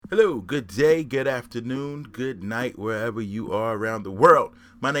Hello, good day, good afternoon, good night, wherever you are around the world.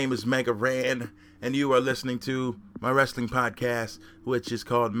 My name is Mega Ran, and you are listening to my wrestling podcast, which is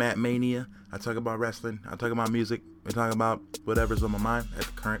called Matt Mania. I talk about wrestling, I talk about music, I talk about whatever's on my mind at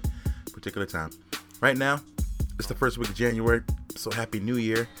the current particular time. Right now, it's the first week of January, so Happy New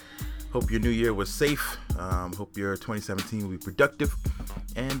Year. Hope your new year was safe. Hope your 2017 will be productive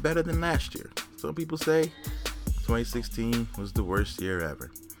and better than last year. Some people say 2016 was the worst year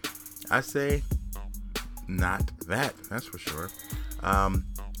ever. I say not that's for sure.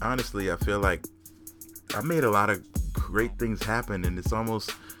 Honestly, I feel like I made a lot of great things happen, and it's a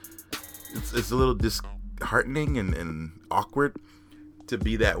little disheartening and awkward to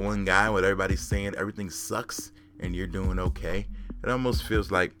be that one guy when everybody's saying everything sucks and you're doing okay. It almost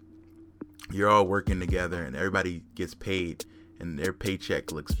feels like you're all working together and everybody gets paid and their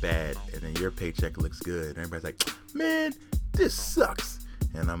paycheck looks bad and then your paycheck looks good. And everybody's like, man, this sucks.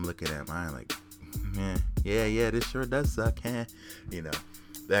 And I'm looking at mine like, man, yeah, this sure does suck, huh? You know,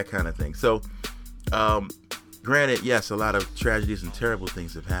 that kind of thing. So, granted, yes, a lot of tragedies and terrible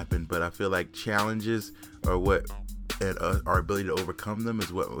things have happened, but I feel like challenges are and our ability to overcome them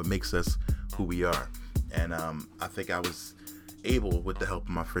is what makes us who we are. And I think I was able, with the help of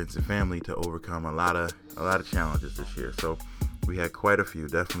my friends and family, to overcome a lot of challenges this year. So we had quite a few,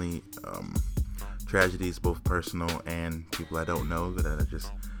 definitely tragedies, both personal and people I don't know that I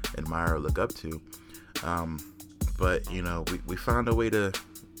just admire or look up to. But you know, we found a way to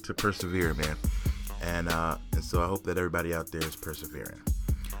persevere, man. And so I hope that everybody out there is persevering.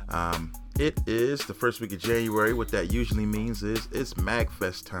 It is the first week of January. What that usually means is it's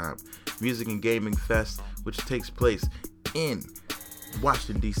MagFest time, Music and Gaming Fest, which takes place in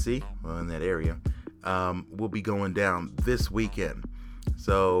Washington, D.C., well, in that area, will be going down this weekend.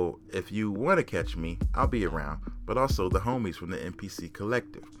 So if you want to catch me, I'll be around, but also the homies from the NPC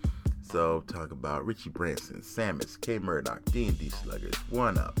Collective. So talk about Richie Branson, Samus, K Murdoch, D&D Sluggers,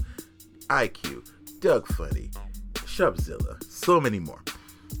 1UP, IQ, Doug Funny, Shubzilla, so many more.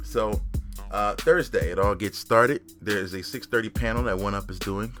 So Thursday, it all gets started. There's a 6:30 panel that 1UP is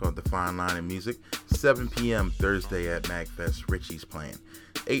doing called The Fine Line in Music. 7 p.m. Thursday at MagFest, Richie's playing.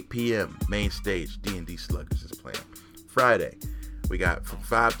 8 p.m. main stage, D&D Sluggers is playing. Friday, we got from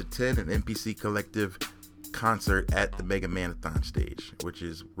 5 to 10 an NPC Collective concert at the Mega Manathon stage, which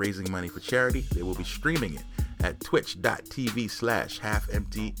is raising money for charity. They will be streaming it at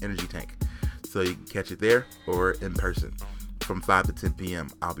twitch.tv/halfemptyenergytank. So you can catch it there or in person. From 5 to 10 p.m.,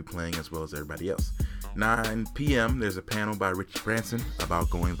 I'll be playing as well as everybody else. 9 p.m., there's a panel by Richie Branson about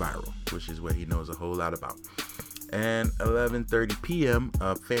going viral, which is what he knows a whole lot about. And 11:30 p.m.,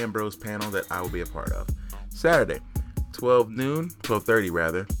 a Fan Bros panel that I will be a part of. Saturday, 12:30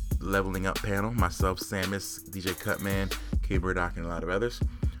 rather, Leveling Up panel, myself, Samus, DJ Cutman, K Murdoch, and a lot of others,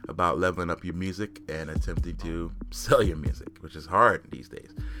 about leveling up your music and attempting to sell your music, which is hard these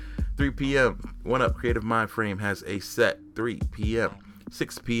days. 3 p.m., 1UP Creative Mind Frame has a set. 3 p.m.,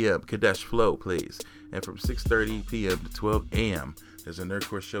 6 p.m., Kadesh Flow plays. And from 6:30 p.m. to 12 a.m., there's a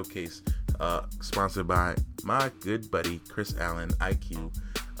Nerdcore Showcase sponsored by my good buddy Chris Allen, IQ,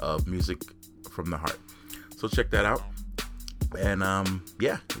 of Music from the Heart. So check that out. And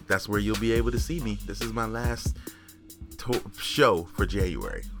yeah, that's where you'll be able to see me. This is my last show for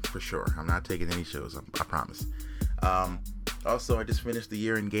January, for sure. I'm not taking any shows, I promise. Also, I just finished the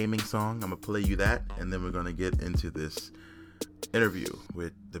Year in Gaming song. I'm going to play you that, and then we're going to get into this interview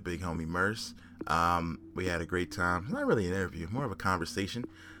with the big homie Merce. We had a great time. Not really an interview, more of a conversation.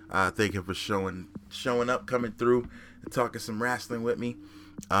 Thank him for showing up, coming through, and talking some wrestling with me.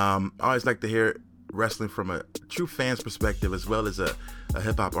 I always like to hear wrestling from a true fan's perspective, as well as a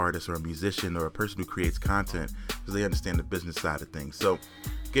hip-hop artist or a musician or a person who creates content, because they understand the business side of things. So,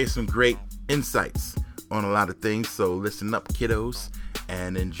 gave some great insights on a lot of things, so listen up, kiddos,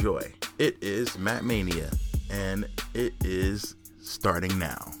 and enjoy. It is Matt Mania, and it is starting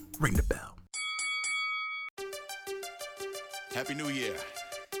now. Ring the bell. Happy New Year.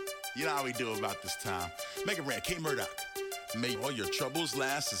 You know how we do about this time. Mega Ran, K Murdoch. May all your troubles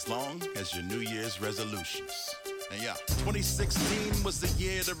last as long as your New Year's resolutions. And yeah, 2016 was the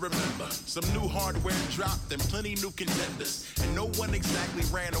year to remember. Some new hardware dropped and plenty new contenders. And no one exactly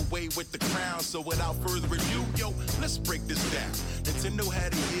ran away with the crown. So without further ado, yo, let's break this down. Nintendo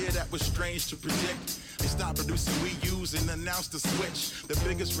had a year that was strange to predict. They stopped producing Wii U's and announced the Switch. The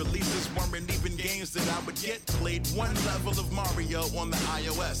biggest releases weren't even games that I would get. Played one level of Mario on the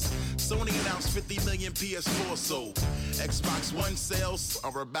iOS. Sony announced 50 million PS4 sold. Xbox One sales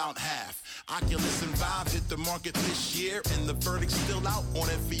are about half. Oculus and Vive hit the market this year, and the verdict's still out on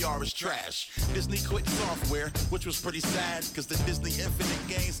it. VR is trash. Disney quit software, which was pretty sad, because the Disney Infinite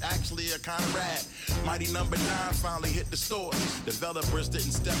games actually are kind of rad. Mighty Number 9 finally hit the stores. Developers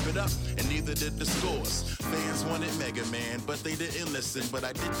didn't step it up, and neither did the scores. Fans wanted Mega Man, but they didn't listen. But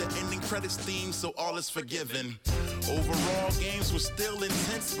I did the ending credits theme, so all is forgiven. Overall, games were still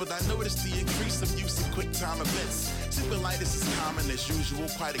intense, but I noticed the increase of use of QuickTime events. Superlightus is common as usual,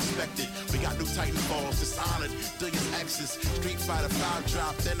 quite expected. We got new Titanfalls, Dishonored, Deus Exes, Street Fighter 5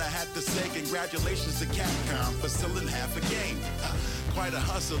 dropped. Then I had to say congratulations to Capcom for selling half a game. Quite a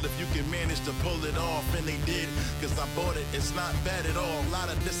hustle if you can manage to pull it off, and they did, cause I bought it, it's not bad at all. A lot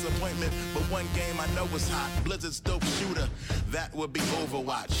of disappointment, but one game I know is hot, Blizzard's dope shooter, that would be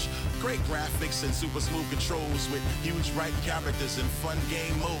Overwatch. Great graphics and super smooth controls with huge right characters and fun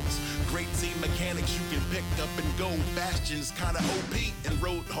game modes. Great team mechanics you can pick up and go. Bastion's kinda OP and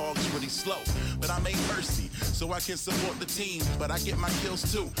Roadhog's really slow, but I made Mercy so I can support the team, but I get my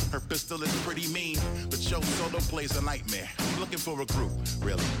kills too. Her pistol is pretty mean, but yo, solo plays a nightmare. I'm looking for a group,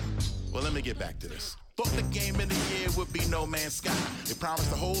 really. Well, let me get back to this. Thought the game in the year would be No Man's Sky. They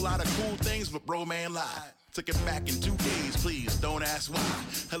promised a whole lot of cool things, but bro, man, lied. Took it back in 2 days, please don't ask why.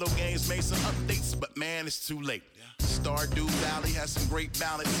 Hello Games made some updates, but man, it's too late. Stardew Valley has some great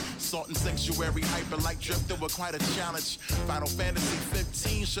balance. Salt and Sanctuary, Hyper Light Drifter were quite a challenge. Final Fantasy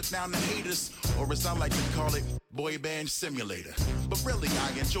 15 shut down the haters, or as I like to call it, Boy Band Simulator. But really,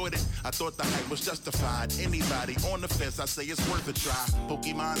 I enjoyed it. I thought the hype was justified. Anybody on the fence, I say it's worth a try.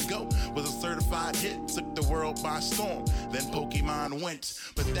 Pokemon Go was a certified hit, took the world by storm. Then Pokemon went,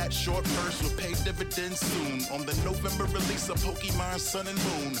 but that short burst would pay dividends soon. On the November release of Pokemon Sun and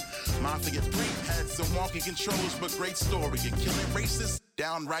Moon, Mafia 3 had some wonky controls, but great story. And killing racists,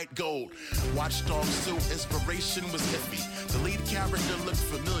 downright gold. Watch Dogs 2 inspiration was iffy. The lead character looked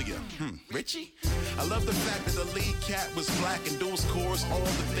familiar. Richie? I love the fact that the lead cat was black and dual scores, all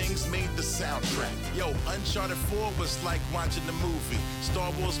the things made the soundtrack. Yo, Uncharted 4 was like watching the movie.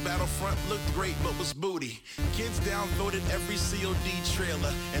 Star Wars Battlefront looked great but was booty. Kids downvoted every COD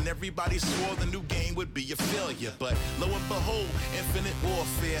trailer, and everybody swore the new game would be a failure. But lo and behold, Infinite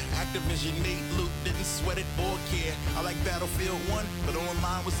Warfare. Activision made loot, didn't sweat it or care. I like Battlefield 1, but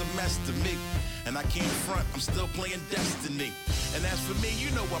online was a mess to me. And I can't front, I'm still playing Destiny. And as for me,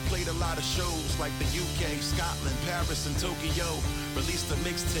 you know I played a lot of shows like the UK, Scotland, Paris, and Tokyo. Released a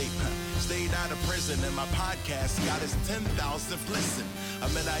mixtape, stayed out of prison, and my podcast got its 10,000th listen. I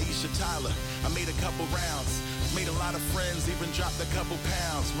met Aisha Tyler, I made a couple rounds, made a lot of friends, even dropped a couple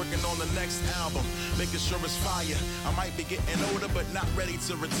pounds. Working on the next album, making sure it's fire. I might be getting older, but not ready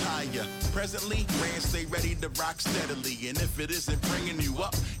to retire. Presently, Rand stay ready to rock steadily, and if it isn't bringing you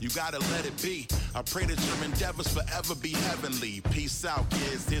up, you gotta let it be. I pray that your endeavors forever be heavenly. Peace out,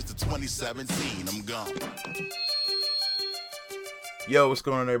 kids. Here's the 2017. I'm gone. Yo, what's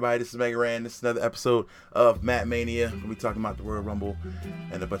going on, everybody? This is Mega Ran. This is another episode of Matt Mania. We'll be talking about the Royal Rumble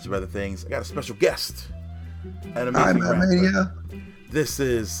and a bunch of other things. I got a special guest. Hi, Matt Mania. This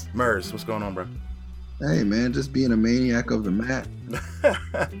is Mers. What's going on, bro? Hey, man, just being a maniac of the mat.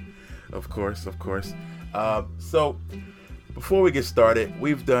 Of course. So, before we get started,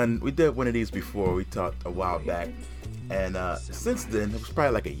 we did one of these before. We talked a while back, and since then, it was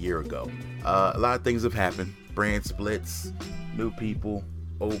probably like a year ago. A lot of things have happened. Brand splits, new people,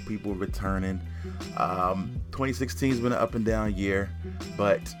 old people returning. 2016 has been an up and down year,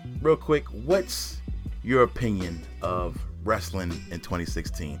 but real quick, what's your opinion of wrestling in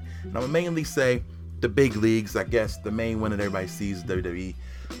 2016? And I'm gonna mainly say the big leagues. I guess the main one that everybody sees is WWE,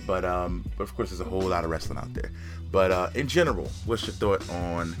 but of course there's a whole lot of wrestling out there. But in general, what's your thought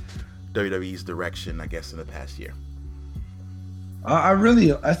on WWE's direction, I guess, in the past year?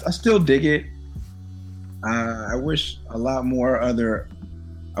 I still dig it. I wish a lot more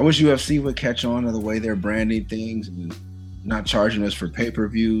I wish UFC would catch on to the way they're branding things and not charging us for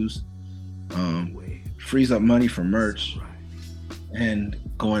pay-per-views. Frees up money for merch and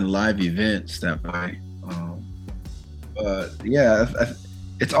going live events that way. But yeah,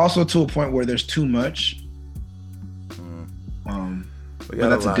 it's also to a point where there's too much. We got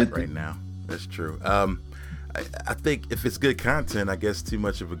that's a good thing right now. That's true. I think if it's good content, I guess too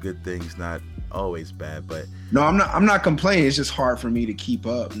much of a good thing's not always bad. But no, I'm not complaining. It's just hard for me to keep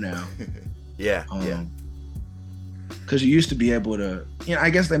up now. Yeah. Because you used to be able to, I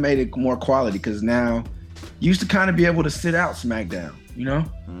guess they made it more quality because now you used to kind of be able to sit out SmackDown,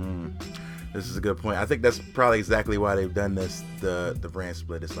 This is a good point. I think that's probably exactly why they've done this, the brand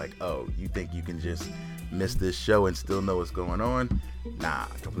split. It's like, oh, you think you can just miss this show and still know what's going on? Nah,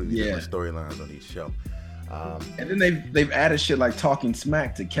 completely different storylines on each show. And then they've added shit like Talking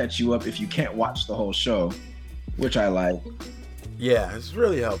Smack to catch you up if you can't watch the whole show. which I like. Yeah, it's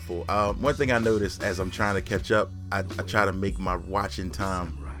really helpful. One thing I noticed as I'm trying to catch up, I try to make my watching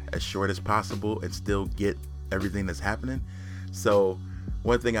time as short as possible and still get everything that's happening. So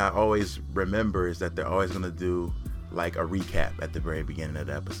one thing I always remember is that they're always going to do like a recap at the very beginning of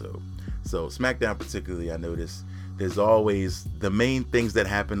the episode. So SmackDown particularly, I noticed there's always the main things that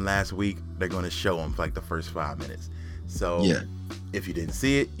happened last week. They're going to show them for like the first 5 minutes. So if you didn't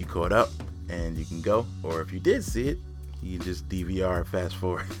see it, you caught up and you can go. Or if you did see it, you can just DVR, fast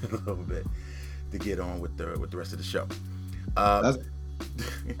forward a little bit to get on with the rest of the show.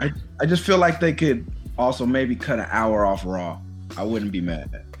 I just feel like they could also maybe cut an hour off Raw. I wouldn't be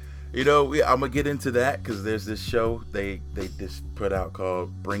mad. You know, I'm gonna get into that because there's this show they just put out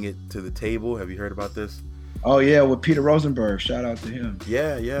called Bring It to the Table. Have you heard about this? Oh yeah, with Peter Rosenberg. Shout out to him.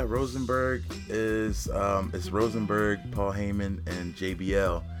 Yeah. Rosenberg is it's Rosenberg, Paul Heyman, and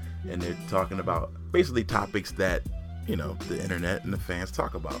JBL, and they're talking about basically topics that, you know, the internet and the fans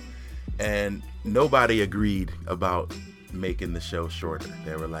talk about. And nobody agreed about making the show shorter.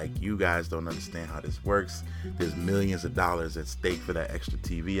 They were like, you guys don't understand how this works. There's millions of dollars at stake for that extra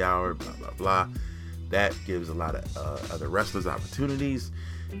TV hour, blah, blah, blah. That gives a lot of other wrestlers opportunities,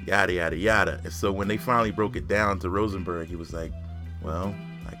 yada, yada, yada. And so when they finally broke it down to Rosenberg, he was like, well,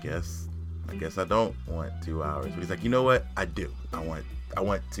 I guess I don't want 2 hours. But he's like, you know what? I do. I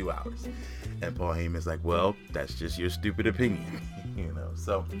want 2 hours. And Paul Heyman's like, well, that's just your stupid opinion. You know,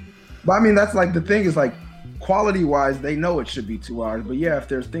 so. But I mean, that's like the thing is like, quality wise, they know it should be 2 hours. But yeah, if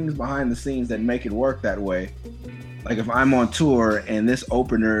there's things behind the scenes that make it work that way, like if I'm on tour and this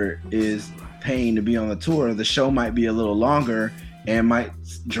opener is paying to be on the tour, the show might be a little longer and might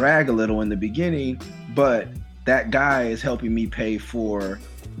drag a little in the beginning, but that guy is helping me pay for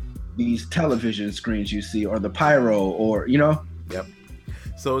these television screens you see, or the pyro, or, you know? Yep.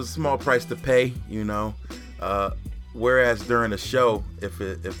 So it's a small price to pay, you know. Whereas during a show, if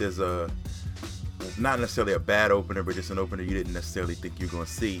there's not necessarily a bad opener, but just an opener you didn't necessarily think you're going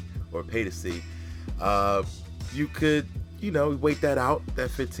to see or pay to see, you could, you know, wait that out, that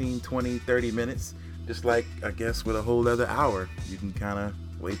 15, 20, 30 minutes, just like, I guess, with a whole other hour, you can kind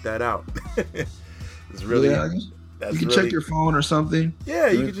of wait that out. It's really, you can check your phone or something. Yeah,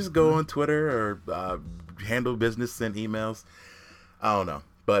 you can just go on Twitter or handle business, send emails. I don't know.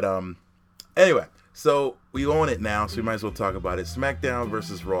 But anyway, so we own it now, so we might as well talk about it. SmackDown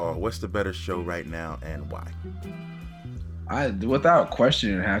versus Raw. What's the better show right now and why? Without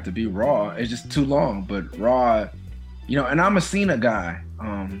question, it'd have to be Raw. It's just too long. But Raw, you know, and I'm a Cena guy.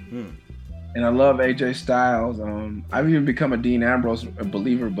 And I love AJ Styles. I've even become a Dean Ambrose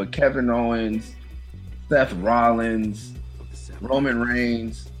believer, but Kevin Owens, Seth Rollins, Roman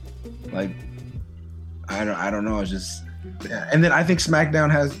Reigns, like, I don't know. It's just, yeah. And then I think SmackDown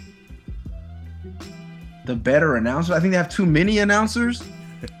has the better announcers. I think they have too many announcers.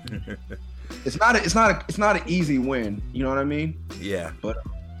 It's not an easy win. You know what I mean? Yeah. But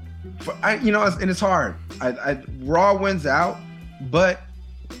and it's hard. Raw wins out, but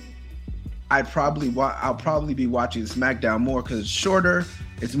I'll probably be watching SmackDown more because it's shorter,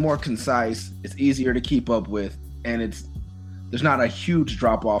 it's more concise, it's easier to keep up with, and there's not a huge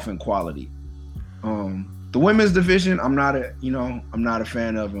drop off in quality. The women's division, I'm not a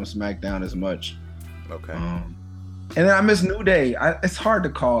fan of on SmackDown as much. Okay. And then I miss New Day. It's hard to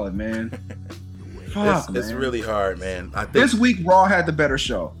call it, man. Fuck, man. It's really hard, man. I think this week Raw had the better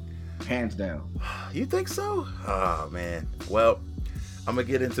show, hands down. You think so? Oh man. Well, I'm gonna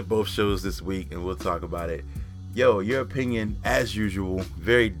get into both shows this week, and we'll talk about it. Yo, your opinion, as usual,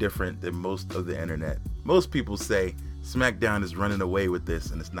 very different than most of the internet. Most people say SmackDown is running away with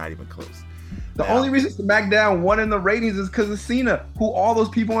this, and it's not even close. The only reason SmackDown won in the ratings is because of Cena, who all those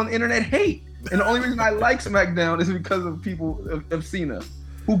people on the internet hate. And the only reason I like SmackDown is because of people of Cena,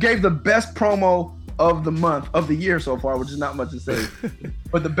 who gave the best promo of the month, of the year so far, which is not much to say.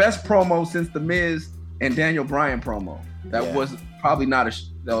 But the best promo since The Miz and Daniel Bryan promo. That was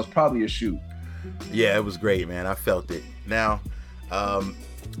probably a shoot. Yeah, it was great, man. I felt it. Now,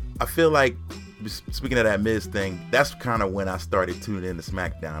 I feel like, speaking of that Miz thing, that's kind of when I started tuning into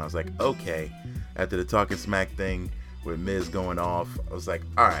SmackDown. I was like, okay, after the Talking Smack thing with Miz going off, I was like,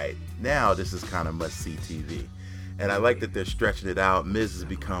 all right, now this is kind of must-see TV. And I like that they're stretching it out. Miz has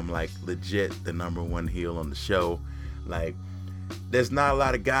become, like, legit the number one heel on the show. Like, there's not a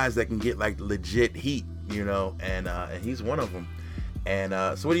lot of guys that can get, like, legit heat, you know, and he's one of them. And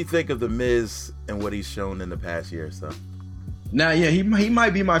so what do you think of The Miz and what he's shown in the past year or so? Now, yeah, he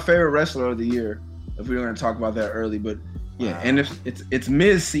might be my favorite wrestler of the year, if we were going to talk about that early. But, yeah, and if it's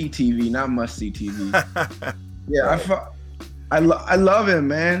Miz-see TV, not must-see TV. Yeah, right. I love him,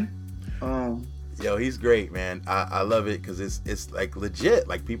 man. Yo, he's great, man. I love it because it's like legit.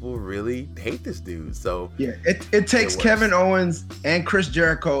 Like people really hate this dude. So yeah, it takes Kevin Owens and Chris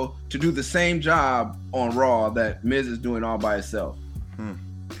Jericho to do the same job on Raw that Miz is doing all by himself.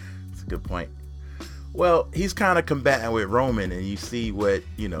 That's a good point. Well, he's kind of combating with Roman, and you see what,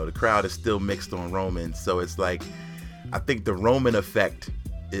 the crowd is still mixed on Roman. So it's like, I think the Roman effect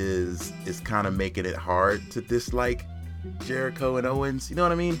is kind of making it hard to dislike Jericho and Owens. You know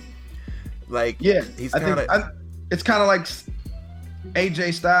what I mean? Like, yeah, he's kind of. It's kind of like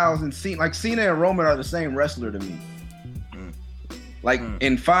AJ Styles and Cena. Like Cena and Roman are the same wrestler to me. Like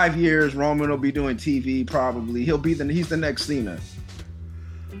in 5 years, Roman will be doing TV probably. He's the next Cena.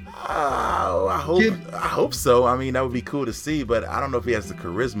 I hope so. I mean, that would be cool to see, but I don't know if he has the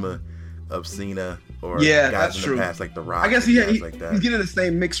charisma of Cena or guys that's in true. the past like The Rock. I guess like that. He's getting the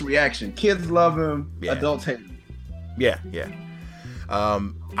same mixed reaction. Kids love him, adults hate him. Yeah.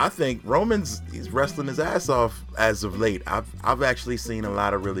 I think he's wrestling his ass off as of late. I've actually seen a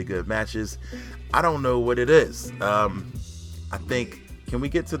lot of really good matches. I don't know what it is. I think, can we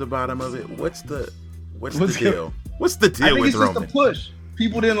get to the bottom of it? What's the deal? What's the deal with Roman? Just the push.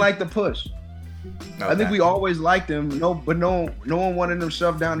 People didn't like the push. Okay. I think we always liked him. No one wanted them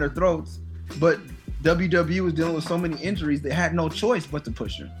shoved down their throats. But WWE was dealing with so many injuries, they had no choice but to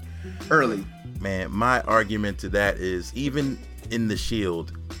push him early. Man, my argument to that is even in the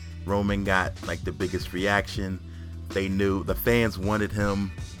Shield, Roman got like the biggest reaction. They knew the fans wanted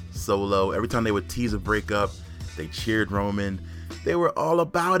him solo. Every time they would tease a breakup, they cheered Roman. They were all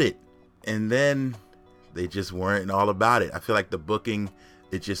about it. And then they just weren't all about it. I feel like the booking,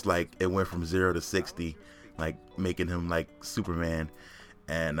 it just like it went from 0 to 60, like making him like Superman,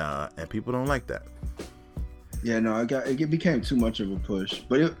 and people don't like that. Yeah, no, it became too much of a push.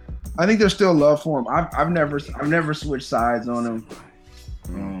 But I think there's still love for him. I've never switched sides on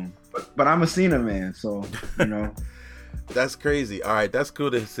him. But I'm a Cena man, so That's crazy. All right, that's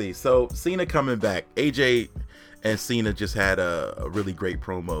cool to see. So Cena coming back. AJ and Cena just had a really great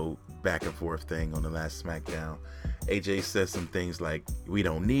promo back and forth thing on the last SmackDown. AJ says some things like, "We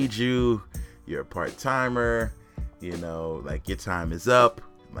don't need you. You're a part-timer. Like your time is up.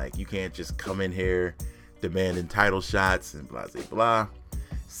 Like you can't just come in here demanding title shots and blah, blah, blah."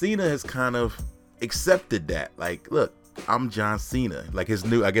 Cena has kind of accepted that. Like, look, I'm John Cena. Like his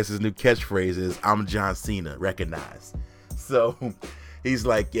new catchphrase is, "I'm John Cena, recognize." So he's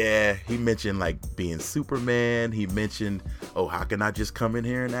like, yeah, he mentioned like being Superman. He mentioned, oh, how can I just come in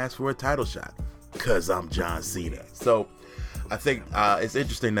here and ask for a title shot? 'Cause I'm John Cena. So I think it's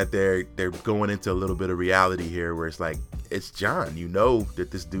interesting that they're going into a little bit of reality here where it's like, it's John. You know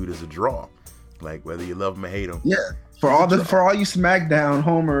that this dude is a draw. Like whether you love him or hate him. Yeah. For all you SmackDown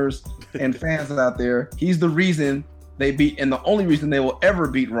homers and fans out there, he's the reason they beat, and the only reason they will ever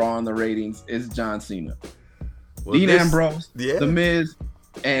beat Raw in the ratings is John Cena. Well, Dean Ambrose, The Miz,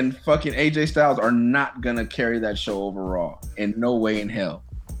 and fucking AJ Styles are not gonna carry that show over Raw in no way in hell.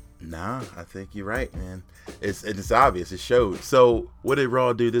 Nah, I think you're right, man. It's obvious. It showed. So what did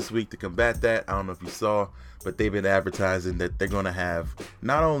Raw do this week to combat that? I don't know if you saw, but they've been advertising that they're going to have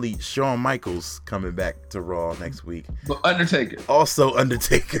not only Shawn Michaels coming back to Raw next week, but Undertaker. Also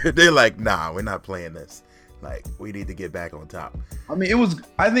Undertaker. They're like, nah, we're not playing this. Like, we need to get back on top. I mean,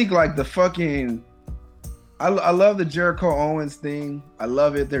 I think like the fucking, I love the Jericho Owens thing. I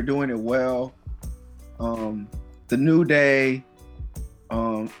love it. They're doing it well. The New Day,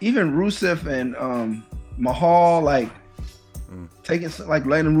 even Rusev and Mahal, like taking, like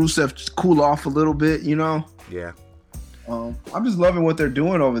letting Rusev cool off a little bit, Yeah. I'm just loving what they're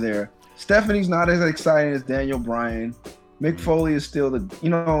doing over there. Stephanie's not as exciting as Daniel Bryan. Mick Foley is still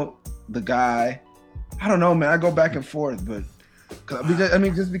the guy. I don't know, man. I go back and forth, but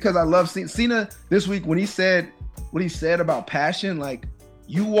just because I love Cena this week when he said what he said about passion, like,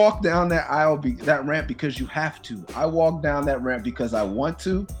 you walk down that aisle, that ramp because you have to. I walk down that ramp because I want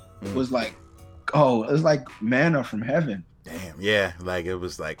to. It was like, it was like manna from heaven. Damn, yeah. Like, it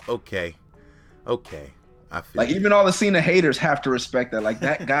was like, okay. I feel like, even all the Cena haters have to respect that. Like,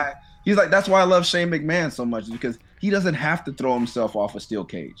 that guy, he's like, that's why I love Shane McMahon so much, because he doesn't have to throw himself off a steel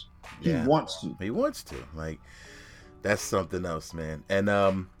cage. He wants to. He wants to. Like, that's something else, man.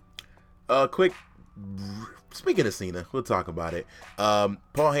 And quick, speaking of Cena, we'll talk about it. Paul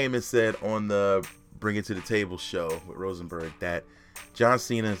Heyman said on the Bring It to the Table show with Rosenberg that John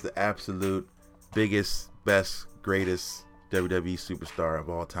Cena is the absolute biggest, best, greatest WWE superstar of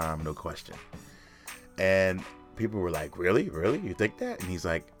all time, no question. And people were like, really? You think that? And he's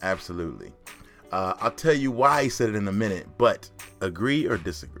like, absolutely. I'll tell you why he said it in a minute, but agree or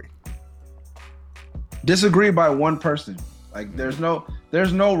disagree? Disagree by one person. Like, there's no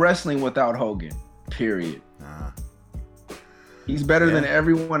wrestling without Hogan. Period. Uh, He's better Yeah. than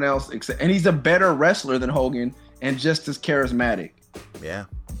everyone else, and he's a better wrestler than Hogan and just as charismatic. yeah.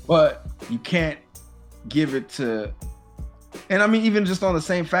 But you can't give it to. And I mean, even just on the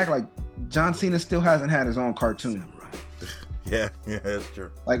same fact, like John Cena still hasn't had his own cartoon. Yeah, that's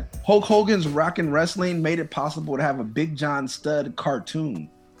true. Like Hulk Hogan's Rockin' Wrestling made it possible to have a Big John Studd cartoon.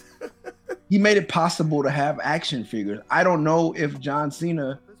 He made it possible to have action figures. I don't know if John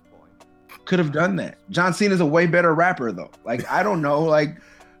Cena could have done that. John Cena's a way better rapper though. Like I don't know. Like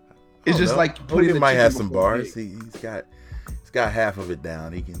it's just like putting Hogan the might chicken have some before the bars. egg. He's got half of it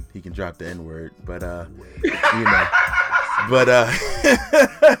down. He can drop the N-word, but you know. But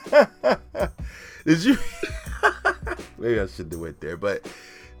did you? Maybe I should do it there. But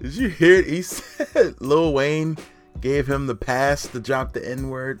did you hear it? He said Lil Wayne gave him the pass to drop the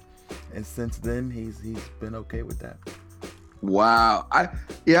N-word, and since then he's been okay with that. Wow.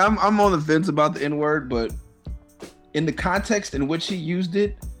 I'm on the fence about the N-word, but in the context in which he used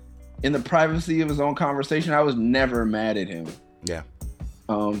it, in the privacy of his own conversation, I was never mad at him. Yeah.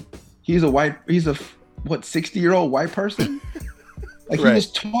 He's a 60-year-old white person? Like Right. he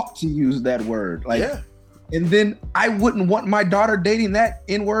was taught to use that word. Like, Yeah. and then I wouldn't want my daughter dating that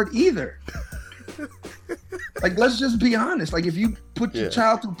N-word either. Like, let's just be honest. Like, if you put your Yeah.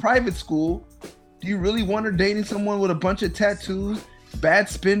 child through private school, do you really want her dating someone with a bunch of tattoos, bad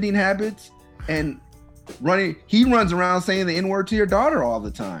spending habits, and he runs around saying the N-word to your daughter all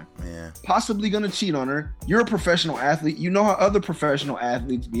the time, Yeah. possibly gonna cheat on her. You're a professional athlete. You know how other professional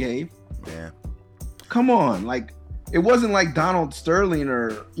athletes behave. Yeah. Come on. Like, it wasn't like Donald Sterling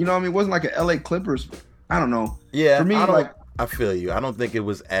or, you know what I mean? It wasn't like a LA Clippers. I don't know. Yeah. For me, I feel you. I don't think it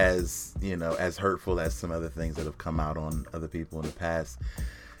was as hurtful as some other things that have come out on other people in the past.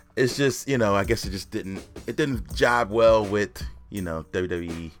 It's just, I guess it didn't jibe well with,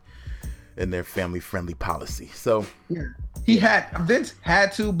 WWE and their family-friendly policy. So yeah. Vince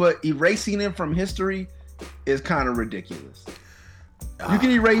had to, but erasing him from history is kind of ridiculous. You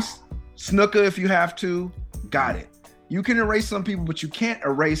can erase Snuka if you have to. Got it. You can erase some people, but you can't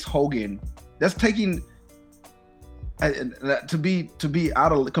erase Hogan. That's taking to be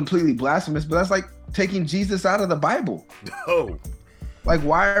out of completely blasphemous, but that's like taking Jesus out of the Bible. Oh. Like,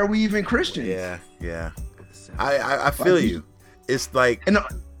 why are we even Christians? Yeah. I feel you. It's like And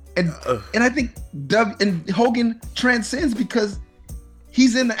I think Hogan transcends because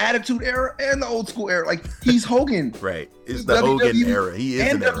he's in the Attitude Era and the Old School Era. Like, he's Hogan. right. It's the Hogan era. He is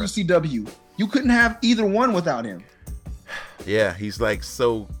and an era. WCW. You couldn't have either one without him. Yeah, he's like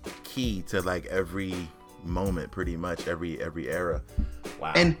so key to like every moment, pretty much every era.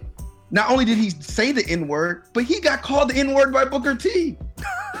 Wow. And not only did he say the N-word, but he got called the N-word by Booker T.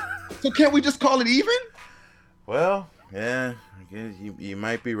 So can't we just call it even? Well, yeah, I guess you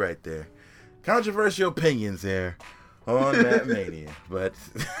might be right there. Controversial opinions there on Matt Mania, but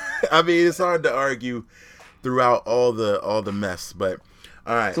I mean it's hard to argue throughout all the mess. But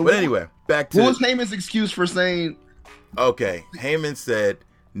all right, So but anyway, back to What was Heyman's excuse for saying? okay. Heyman said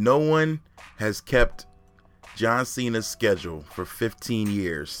no one has kept John Cena's schedule for 15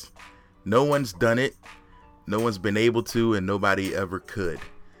 years. No one's done it. No one's been able to, and nobody ever could.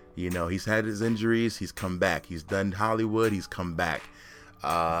 He's had his injuries. He's come back. He's done Hollywood. He's come back.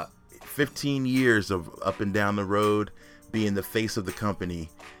 15 years of up and down the road being the face of the company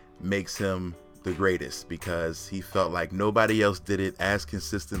makes him the greatest because he felt like nobody else did it as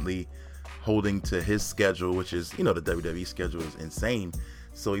consistently, holding to his schedule, which is, the WWE schedule is insane.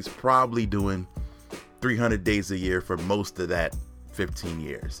 So he's probably doing 300 days a year for most of that 15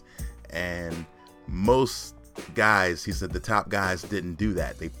 years. And most guys, he said the top guys didn't do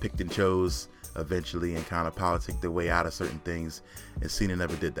that. They picked and chose eventually and kind of politicked their way out of certain things, and Cena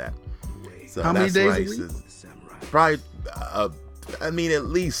never did that. So How many that's days why a he week? says probably at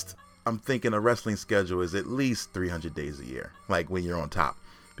least I'm thinking a wrestling schedule is at least 300 days a year, like when you're on top,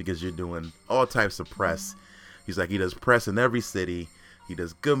 because you're doing all types of press. He's like, he does press in every city. He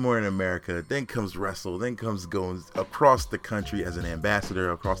does Good Morning America, then comes Wrestle, then comes going across the country as an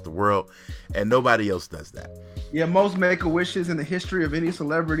ambassador across the world, and nobody else does that. Yeah, most Make-A-Wishes in the history of any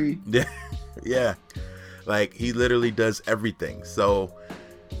celebrity. Yeah. Like, he literally does everything. So,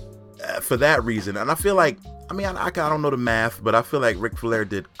 for that reason, and I feel like, I don't know the math, but I feel like Ric Flair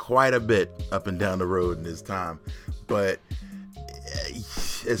did quite a bit up and down the road in his time. But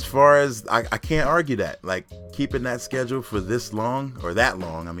as far as, I can't argue that. Like, keeping that schedule for this long, or that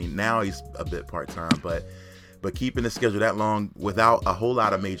long, now he's a bit part-time, but keeping the schedule that long without a whole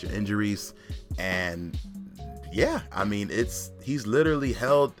lot of major injuries, and yeah, he's literally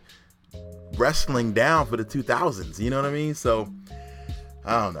held wrestling down for the 2000s, you know what I mean? So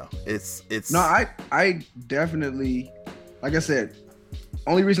I don't know. It's No, I definitely, like I said,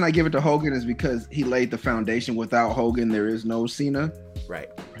 only reason I give it to Hogan is because he laid the foundation. Without Hogan, there is no Cena. right.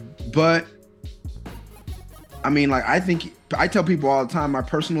 But I mean, like, I tell people all the time my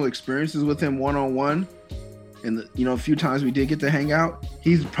personal experiences with him one-on-one, and a few times we did get to hang out.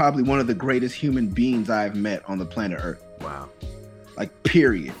 He's probably one of the greatest human beings I've met on the planet Earth. Wow. Like,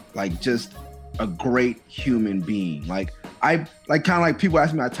 period. Like, just a great human being. Like, I like, kind of like people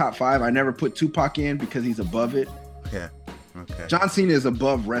ask me my top 5. I never put Tupac in because he's above it. Yeah. Okay. John Cena is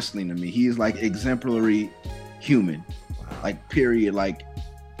above wrestling to me. He is like exemplary human. Wow. Like, period. Like,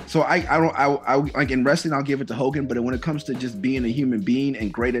 so I like, in wrestling I'll give it to Hogan, but when it comes to just being a human being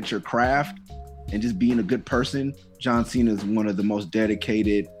and great at your craft and just being a good person, John Cena is one of the most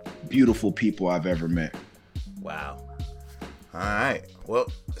dedicated, beautiful people I've ever met. Wow. All right. Well,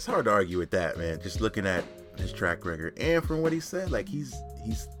 it's hard to argue with that, man. Just looking at his track record and from what he said, like, he's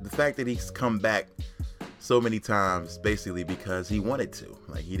the fact that he's come back so many times basically because he wanted to.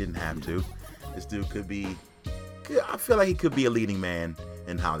 Like, he didn't have to. This dude I feel like he could be a leading man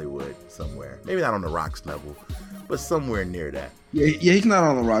in Hollywood somewhere. Maybe not on the Rock's level, but somewhere near that. Yeah, he's not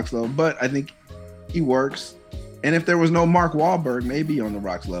on the Rock's level, but I think he works. And if there was no Mark Wahlberg, maybe on the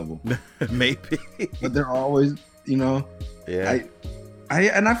Rock's level. Maybe. But they're always, Yeah.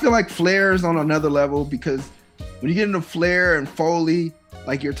 I feel like Flair's on another level, because when you get into Flair and Foley,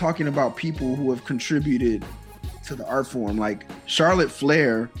 like, you're talking about people who have contributed to the art form. Like, Charlotte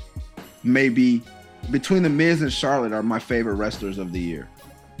Flair, maybe between The Miz and Charlotte, are my favorite wrestlers of the year.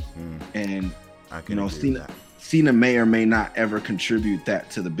 And I can agree with that. Cena may or may not ever contribute that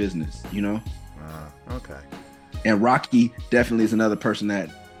to the business, Okay. And Rocky definitely is another person that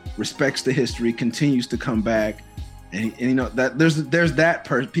respects the history, continues to come back, and that there's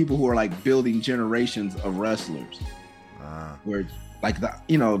that people who are like building generations of wrestlers, where like the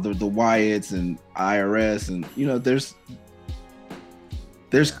Wyatts and IRS, and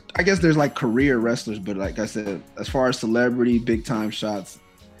there's I guess there's like career wrestlers, but like I said, as far as celebrity big time shots,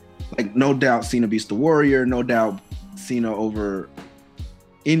 like, no doubt Cena beats the Warrior, no doubt Cena over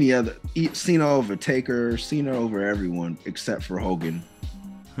any other, Cena over Taker, Cena over everyone except for Hogan.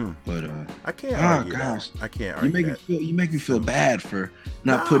 But I can't argue gosh, that. I can't argue you make me feel bad for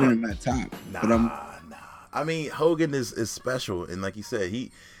not putting him at top. Nah. I mean, Hogan is special, and like you said,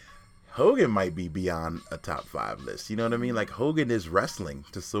 Hogan might be beyond a top 5 list. You know what I mean? Like, Hogan is wrestling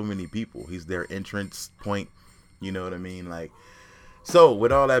to so many people. He's their entrance point. You know what I mean? Like, so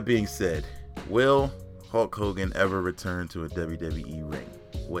with all that being said, will Hulk Hogan ever return to a WWE ring?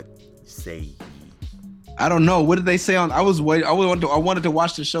 What say ye? I don't know. What did they say on? I wanted to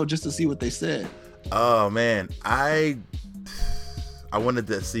watch the show just to see what they said. Oh man, I wanted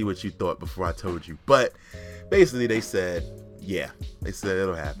to see what you thought before I told you, but basically they said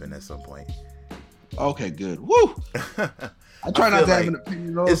it'll happen at some point. Okay, good. Woo! I try not to have an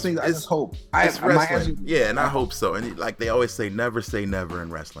opinion on those things. I just hope. It's wrestling. Yeah, and I hope so. And like they always say never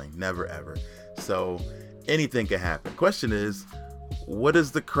in wrestling. Never, ever. So anything can happen. Question is, how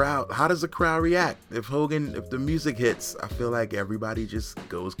does the crowd react? If the music hits, I feel like everybody just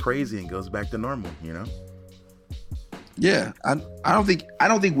goes crazy and goes back to normal, Yeah. I don't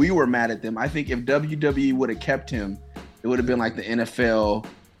think we were mad at them. I think if WWE would have kept him, it would have been like the NFL.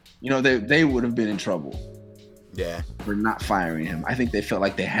 They would have been in trouble. Yeah. For not firing him. I think they felt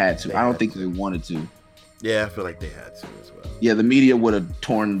like they had to. I don't think they wanted to. Yeah, I feel like they had to as well. Yeah, the media would have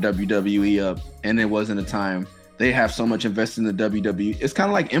torn WWE up, and it wasn't a time. They have so much invested in the WWE. It's kind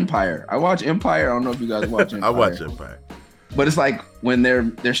of like Empire. I watch Empire. I don't know if you guys watch Empire. I watch Empire. But it's like when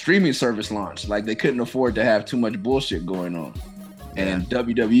their streaming service launched, like they couldn't afford to have too much bullshit going on. And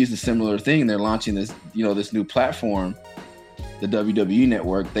WWE is a similar thing. They're launching this, this new platform, the WWE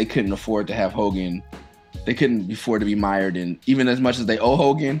Network. They couldn't afford to have Hogan. They couldn't afford to be mired in, even as much as they owe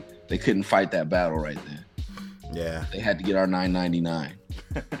Hogan, they couldn't fight that battle right then. Yeah. They had to get our $9.99.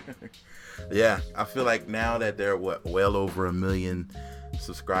 Yeah, I feel like now that they're well over 1 million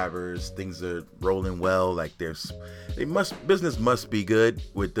subscribers, things are rolling well. Like business must be good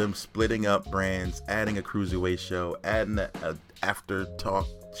with them splitting up brands, adding a cruiserweight show, adding a after talk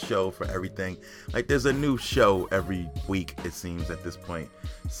show for everything. Like, there's a new show every week, it seems, at this point.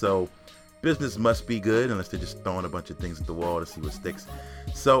 So business must be good, unless they're just throwing a bunch of things at the wall to see what sticks.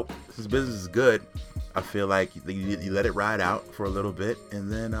 So since business is good, I feel like you let it ride out for a little bit,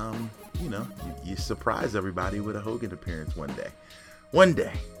 and then you surprise everybody with a Hogan appearance one day. One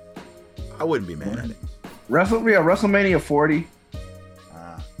day. I wouldn't be mad at it. WrestleMania 40.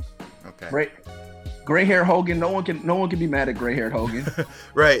 Okay. Right. gray hair Hogan. No one can be mad at gray haired Hogan.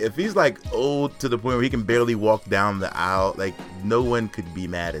 Right. If he's like old to the point where he can barely walk down the aisle, like no one could be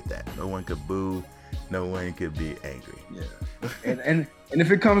mad at that. No one could boo. No one could be angry. Yeah. And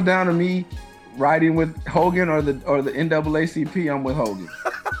if it comes down to me riding with Hogan or the NAACP, I'm with Hogan.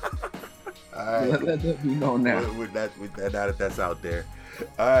 All right. Let that be known now. With that, now that that's out there.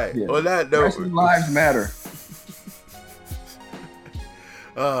 All right. Yeah. On that note, Wrestling lives matter.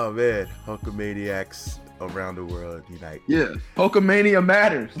 Oh man, Hulkamaniacs around the world unite. Yeah, Hulkamania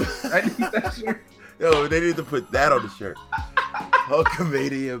matters. I need that shirt. Yo, they need to put that on the shirt.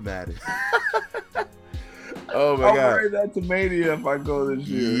 Hulkamania matters. Oh my I'll god. wear that to Mania if I go this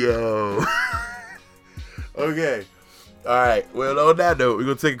year. Yo. Okay. All right. Well, on that note, we're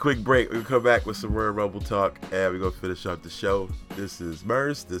gonna take a quick break. We're gonna come back with some Royal Rumble talk, and we're gonna finish up the show. This is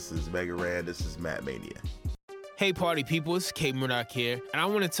Merce. This is Mega Ran. This is Matt Mania. Hey party people, it's Kate Murdoch here, and I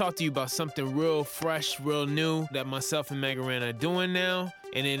want to talk to you about something real fresh, real new that myself and Mega Ran are doing now,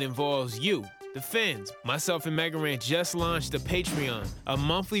 and it involves you, the fans. Myself and Mega Ran just launched a Patreon, a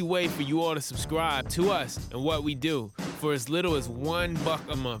monthly way for you all to subscribe to us and what we do. For as little as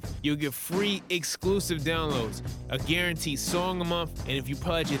 $1 a month, you'll get free exclusive downloads, a guaranteed song a month, and if you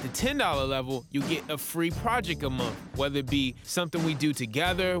pledge at the $10 level, you'll get a free project a month, whether it be something we do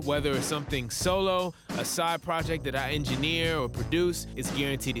together, whether it's something solo, a side project that I engineer or produce, it's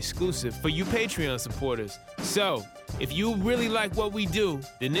guaranteed exclusive for you Patreon supporters. So, if you really like what we do,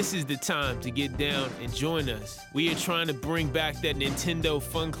 then this is the time to get down and join us. We are trying to bring back that Nintendo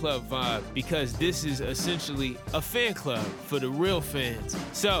Fun Club vibe because this is essentially a fan club for the real fans.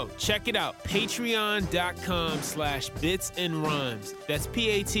 So check it out, patreon.com/bitsandrhymes. That's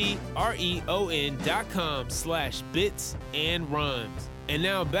patreon.com/bitsandrhymes. And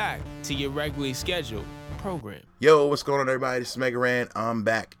now back to your regularly scheduled program. Yo, what's going on, everybody? This is Mega Ran. I'm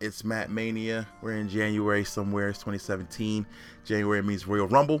back. It's Matt Mania. We're in January somewhere. It's 2017. January means Royal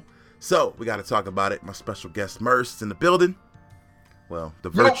Rumble. So we got to talk about it. My special guest Merce is in the building. Well, the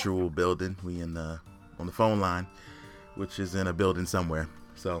virtual building. We on the phone line, which is in a building somewhere.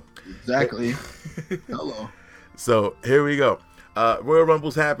 So Exactly. Hello. So here we go. Royal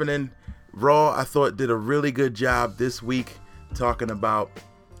Rumble's happening. Raw, I thought, did a really good job this week talking about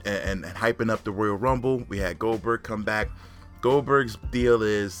and hyping up the Royal Rumble. We had Goldberg come back. Goldberg's deal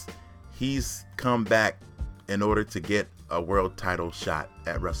is he's come back in order to get a world title shot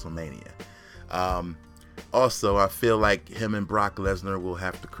at WrestleMania. Also, I feel like him and Brock Lesnar will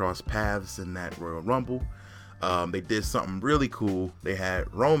have to cross paths in that Royal Rumble. They did something really cool. They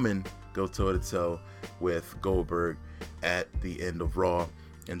had Roman go toe-to-toe with Goldberg at the end of Raw,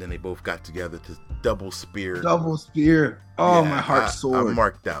 and then they both got together to double spear. Double spear. Oh, Yeah, my heart soared. I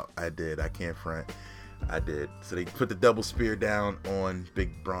marked out. I did. I can't front. I did. So they put the double spear down on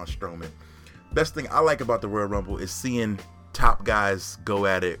Big Braun Strowman. Best thing I like about the Royal Rumble is seeing top guys go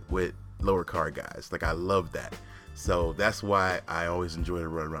at it with lower card guys. Like, I love that. So that's why I always enjoy the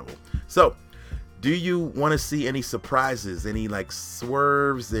Royal Rumble. So, do you want to see any surprises? Any like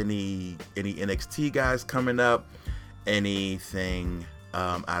swerves? Any NXT guys coming up? Anything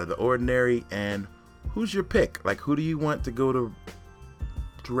out of the ordinary? And who's your pick? Like, who do you want to go to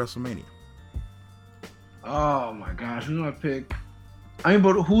WrestleMania? Oh my gosh, who's my pick? I mean,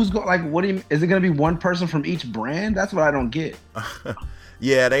 but who's going? Like, what do you? Is it going to be one person from each brand? That's what I don't get.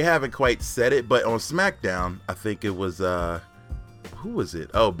 Yeah, they haven't quite said it, but on SmackDown, I think it was who was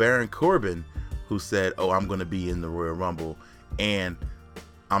it? Oh, Baron Corbin, who said, "Oh, I'm going to be in the Royal Rumble, and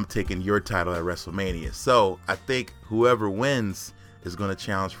I'm taking your title at WrestleMania." So I think whoever wins is going to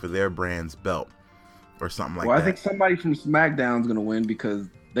challenge for their brand's belt or something like that. I think somebody from SmackDown is going to win because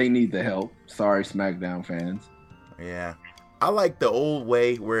they need the help. Sorry, SmackDown fans. Yeah. I like the old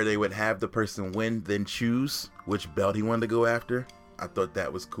way where they would have the person win, then choose which belt he wanted to go after. I thought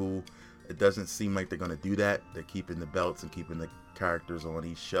that was cool. It doesn't seem like they're going to do that. They're keeping the belts and keeping the characters on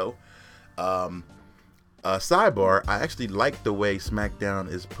each show. Sidebar, I actually like the way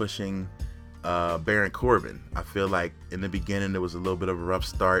SmackDown is pushing Baron Corbin. I feel like in the beginning there was a little bit of a rough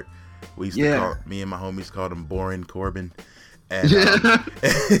start. We used to call, me and my homies called him Boring Corbin. And, and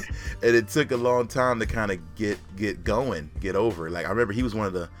it took a long time to kind of get going, get over. Like, I remember he was one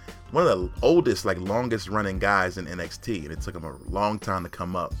of the oldest, like, longest running guys in NXT, and it took him a long time to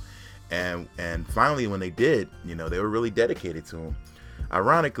come up. And finally, when they did, you know, they were really dedicated to him.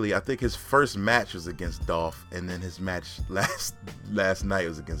 Ironically, I think his first match was against Dolph, and then his match last night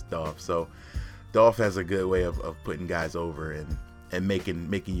was against Dolph. So Dolph has a good way of putting guys over and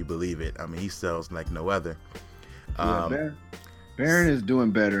making you believe it. I mean, he sells like no other. Baron is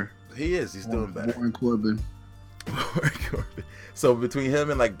doing better. He is. He's doing better. Baron Corbin. Corbin. So between him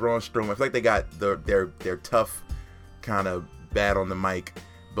and like Braun Strowman, I feel like they got their tough, kind of bad on the mic,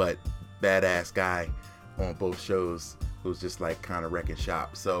 but badass guy on both shows who's just like kind of wrecking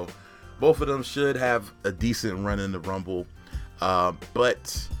shop. So both of them should have a decent run in the Rumble.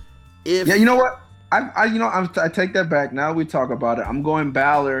 But if you know what, I take that back. Now we talk about it. I'm going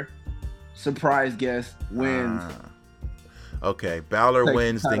Balor, surprise guest, wins. Okay, Balor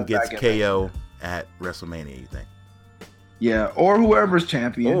wins, then gets KO at WrestleMania. You think? Yeah, or whoever's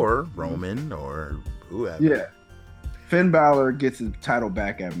champion, or Roman, or whoever. Yeah, Finn Balor gets his title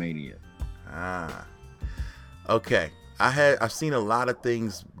back at Mania. Okay. I've seen a lot of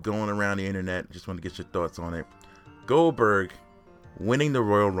things going around the internet. Just want to get your thoughts on it. Goldberg winning the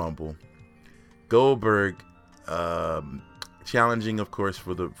Royal Rumble. Goldberg challenging, of course,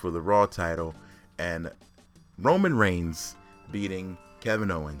 for the Raw title, and Roman Reigns beating Kevin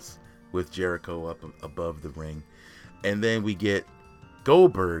Owens with Jericho up above the ring. And then we get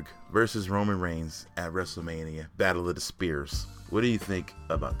Goldberg versus Roman Reigns at WrestleMania, Battle of the Spears. What do you think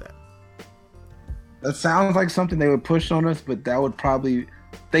about that? That sounds like something they would push on us, but that would probably,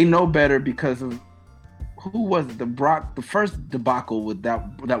 they know better because of who was it? The first debacle with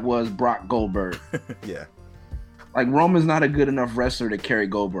that was Brock Goldberg. Yeah. Like, Roman's not a good enough wrestler to carry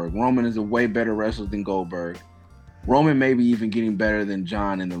Goldberg. Roman is a way better wrestler than Goldberg. Roman maybe even getting better than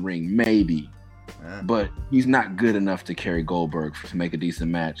John in the ring, maybe. But he's not good enough to carry Goldberg to make a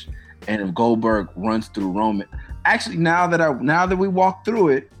decent match. And if Goldberg runs through Roman, actually, now that we walk through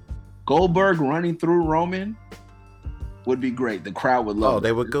it, Goldberg running through Roman would be great. The crowd would love it.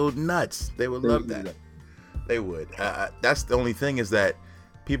 They would go nuts. They would love that. They would. That's the only thing, is that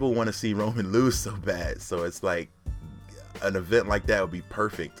people want to see Roman lose so bad. So it's like an event like that would be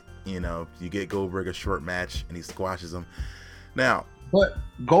perfect. You know, you get Goldberg a short match and he squashes him. Now, but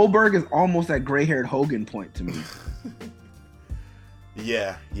Goldberg is almost at gray-haired Hogan point to me.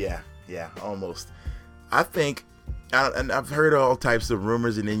 Yeah, almost. I think, and I've heard all types of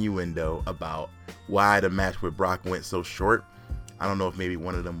rumors and innuendo about why the match with Brock went so short. I don't know if maybe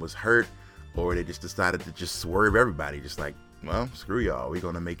one of them was hurt, or they just decided to just swerve everybody. Just like, well, screw y'all. We're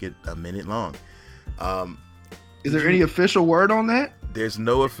going to make it a minute long. Is there any official word on that? There's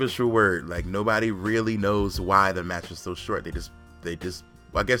no official word. Like, nobody really knows why the match was so short. They just,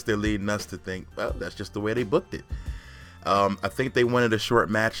 I guess they're leading us to think, well, that's just the way they booked it. I think they wanted a short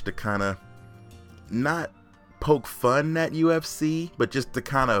match to kind of not poke fun at UFC, but just to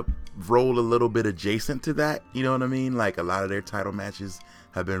kind of roll a little bit adjacent to that. You know what I mean? Like, a lot of their title matches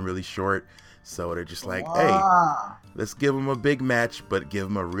have been really short. So they're just like, hey, let's give them a big match, but give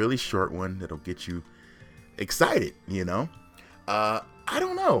them a really short one that'll get you excited, you know? I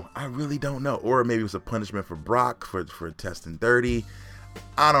don't know. I really don't know. Or maybe it was a punishment for Brock for testing 30.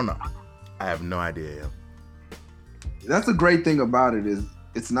 I don't know. I have no idea. That's the great thing about it, is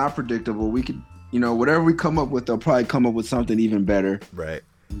it's not predictable. We could, whatever we come up with, they'll probably come up with something even better. Right.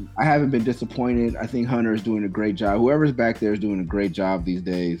 I haven't been disappointed. I think Hunter is doing a great job. Whoever's back there is doing a great job these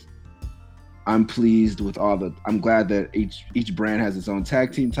days. I'm pleased with I'm glad that each brand has its own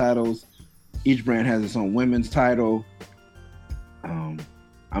tag team titles. Each brand has its own women's title.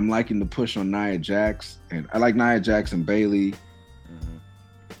 I'm liking the push on Nia Jax, and I like Nia Jax and Bayley.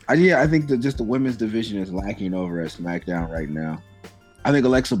 I think that just the women's division is lacking over at SmackDown right now. I think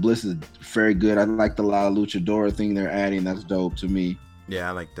Alexa Bliss is very good. I like the La Luchadora thing they're adding. That's dope to me. Yeah,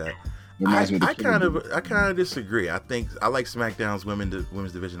 I like that. I kind of disagree. I think I like SmackDown's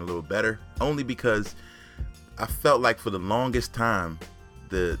women's division a little better, only because I felt like for the longest time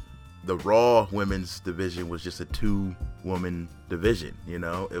the Raw women's division was just a 2-woman division.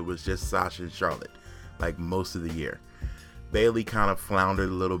 It was just Sasha and Charlotte, like, most of the year. Bayley kind of floundered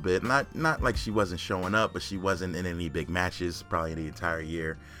a little bit. Not like she wasn't showing up, but she wasn't in any big matches probably the entire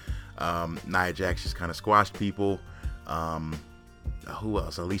year. Nia Jax just kind of squashed people. Who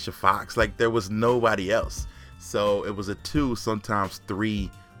else? Alicia Fox. Like, there was nobody else. So it was a 2, sometimes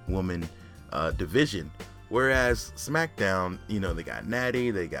 3-woman division. Whereas SmackDown, they got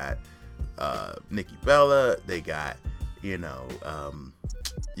Natty, they got Nikki Bella, they got, you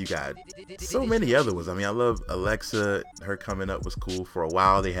got so many other ones. I mean, I love Alexa. Her coming up was cool. For a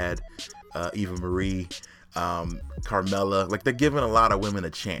while, they had Eva Marie, Carmella. Like, they're giving a lot of women a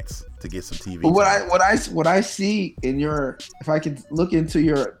chance to get some TV. But what I see in if I could look into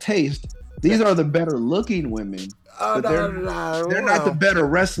your taste, these are the better looking women. They're not the better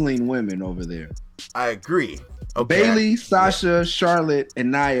wrestling women over there. I agree. Okay. Bayley, Sasha, Charlotte,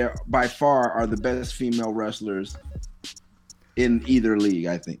 and Nia by far are the best female wrestlers in either league,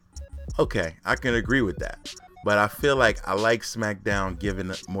 I think. Okay, I can agree with that. But I feel like I like SmackDown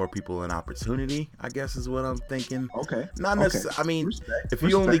giving more people an opportunity, I guess is what I'm thinking. Okay. Not necessarily. I mean, Respect. if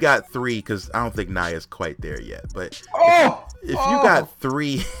you only got 3, because I don't think Nia's quite there yet. But if you Oh! got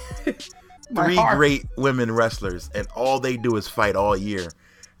three My heart. great women wrestlers and all they do is fight all year,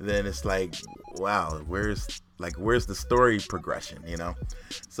 then it's like, wow, where's the story progression, you know?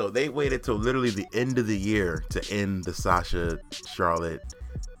 So they waited till literally the end of the year to end the Sasha Charlotte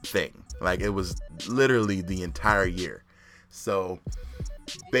thing. Like, it was literally the entire year. So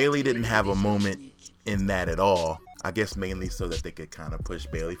Bayley didn't have a moment in that at all. I guess mainly so that they could kind of push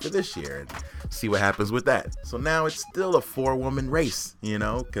Bayley for this year and see what happens with that. So now it's still a 4-woman race, you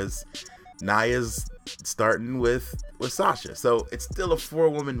know, because Nia's starting with Sasha. So it's still a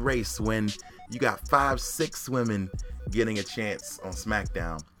 4-woman race when you got 5-6 women getting a chance on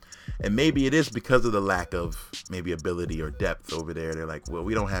SmackDown. And maybe it is because of the lack of maybe ability or depth over there. They're like, well,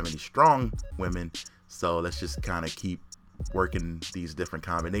 we don't have any strong women, so let's just kind of keep working these different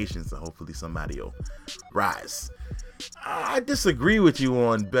combinations and hopefully somebody will rise. I disagree with you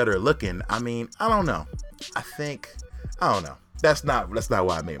on better looking. I mean, I don't know. I don't know. That's not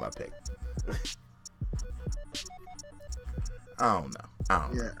why I made my pick. I don't know.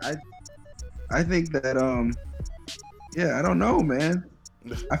 Yeah, I think that yeah, I don't know, man.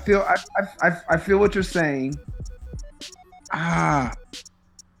 I feel what you're saying.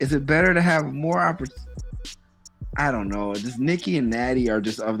 Is it better to have more opportunity? I don't know. Just Nikki and Natty are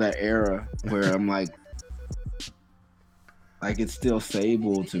just of that era where I'm like it's still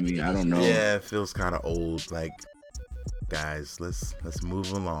Sable to me. I don't know. Yeah, it feels kind of old. Like, guys, let's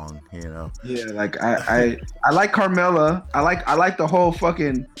move along. You know. Yeah, like I like Carmella. I like the whole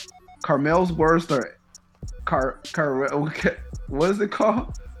fucking Carmel's worst or what is it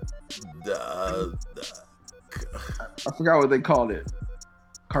called? I forgot what they called it.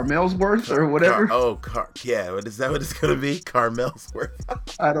 Carmel's worth or whatever. Yeah. What is that? What it's gonna be? Carmel's worth.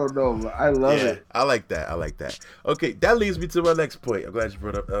 I don't know, but I love it. I like that. Okay, that leads me to my next point. I'm glad you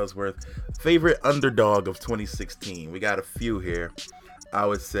brought up Ellsworth. Favorite underdog of 2016. We got a few here. I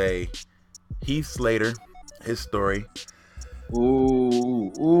would say Heath Slater, his story.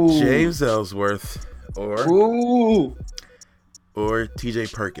 Ooh. James Ellsworth or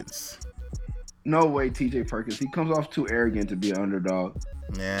TJ Perkins. No way, TJ Perkins. He comes off too arrogant to be an underdog.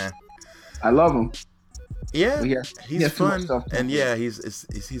 Yeah. I love him. Yeah, he's fun, and yeah,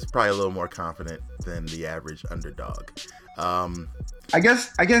 he's probably a little more confident than the average underdog. I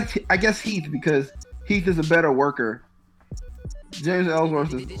guess Heath, because Heath is a better worker. James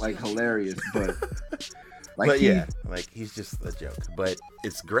Ellsworth is like hilarious, but he's just a joke. But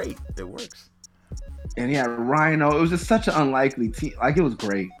it's great. It works. And yeah, Rhino. It was just such an unlikely team. Like, it was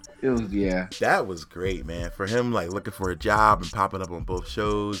great. It was, yeah. That was great, man. For him, like, looking for a job and popping up on both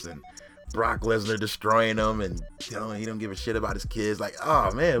shows, and Brock Lesnar destroying him and telling him he don't give a shit about his kids. Like,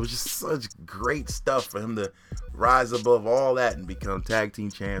 oh, man, it was just such great stuff for him to rise above all that and become tag team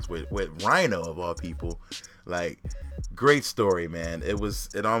champs with Rhino, of all people. Like, great story, man.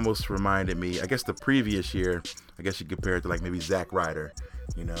 It almost reminded me, I guess the previous year, I guess you compare it to like maybe Zack Ryder,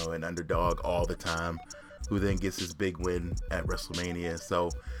 you know, an underdog all the time, who then gets his big win at WrestleMania.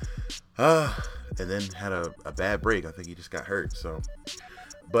 So, and then had a bad break. I think he just got hurt. So,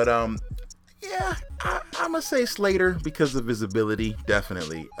 but yeah, I'm gonna say Slater because of his ability,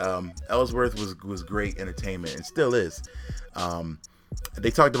 definitely. Ellsworth was great entertainment and still is.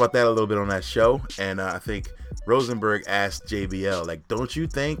 They talked about that a little bit on that show, and I think Rosenberg asked JBL, like, don't you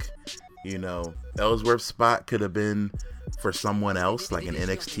think, you know, Ellsworth's spot could have been for someone else, like an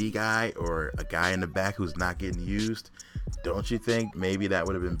NXT guy or a guy in the back who's not getting used? Don't you think maybe that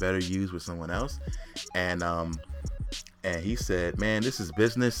would have been better used with someone else? And he said, man, this is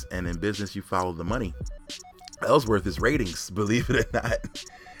business, and in business you follow the money. Ellsworth is ratings, believe it or not,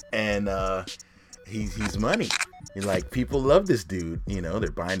 and he's money. And like, people love this dude, you know,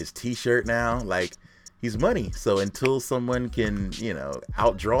 they're buying his t-shirt now, like, he's money. So until someone can, you know,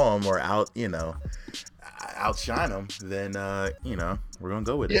 outdraw him or outshine him, then you know, we're gonna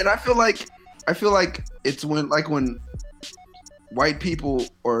go with it. Yeah, and I feel like it's when white people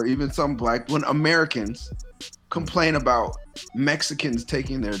or even some when Americans complain about Mexicans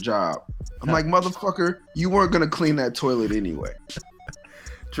taking their job. I'm like, motherfucker, you weren't gonna clean that toilet anyway.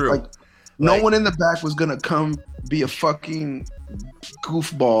 True. Like, no one in the back was gonna come be a fucking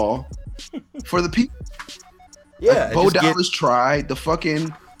goofball for the people. Yeah, like, Bo Dallas tried the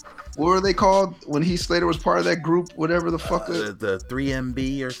fucking, what were they called when Heath Slater was part of that group? Whatever the fuck. The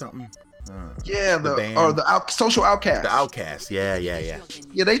 3MB or something. Yeah, the Social Outcast. The Outcast. Yeah.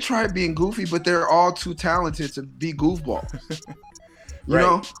 Yeah, they tried being goofy, but they're all too talented to be goofballs. You Right.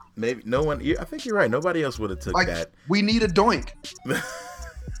 know? Maybe no one. I think you're right. Nobody else would have took Like, that. we need a Doink.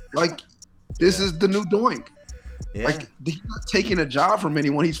 Like, this is the new Doink. Yeah. Like, he's not taking a job from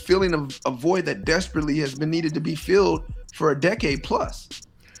anyone. He's filling a void that desperately has been needed to be filled for a decade plus.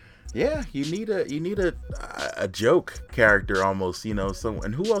 Yeah, you need a joke character almost, you know. So,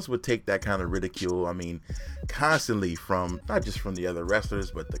 and who else would take that kind of ridicule? I mean, constantly from not just from the other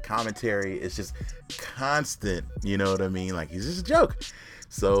wrestlers, but the commentary is just constant. You know what I mean? Like, he's just a joke.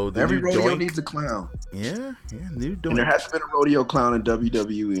 So Every rodeo Doink, needs a clown. yeah, new And there Doink. hasn't been a rodeo clown in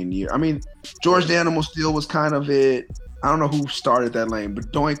WWE in years. I mean, George the Animal Steel was kind of it. I don't know who started that lane,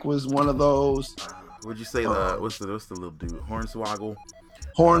 but Doink was one of those. Would you say what's the little dude? Hornswoggle.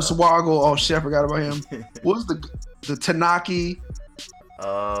 Hornswoggle. Oh shit, I forgot about him. What was the Tanaki?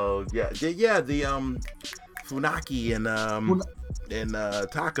 Oh yeah, the Funaki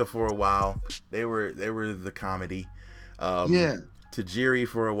and Taka for a while. They were the comedy. Yeah. Tajiri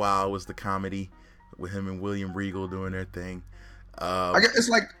for a while was the comedy with him and William Regal doing their thing. I guess it's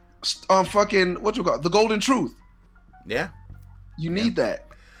like fucking what you call it? The Golden Truth. Yeah, You need that.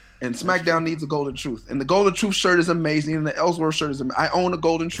 And SmackDown needs a Golden Truth. And the Golden Truth shirt is amazing. And the Ellsworth shirt is amazing. I own a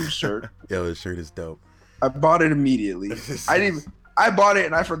Golden Truth shirt. yo, his shirt is dope. I bought it immediately. I bought it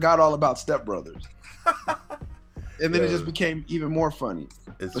and I forgot all about Step Brothers. And then it just became even more funny.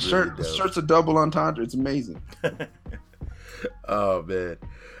 It's The really dope. shirt's a double entendre. It's amazing. Oh man.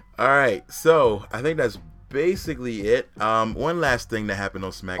 All right, so I think that's basically it. One last thing that happened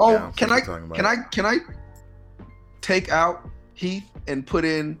on SmackDown. Oh, since we're talking about it. can I take out Heath and put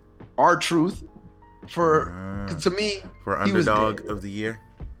in R-Truth for 'cause to me for he was underdog dead. of the year?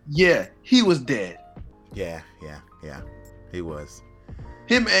 Yeah, he was dead. Yeah, he was.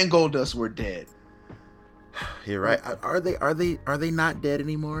 Him and Goldust were dead. You're right. Are they not dead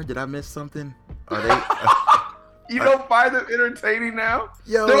anymore? Did I miss something? Are they? You don't find them entertaining now?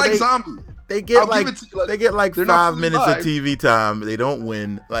 Yo, They're like zombies. They get I'll like give it to you, like, they get like they're not 5 fully minutes alive. of TV time. They don't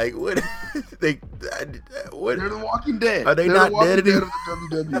win. Like what? What? They're the Walking Dead. Are they They're not the Walking dead Dead anymore? of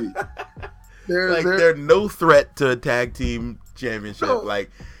the WWE. They're no threat to a tag team championship. No. Like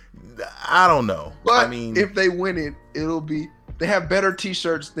I don't know. But I mean, if they win it, it'll be. They have better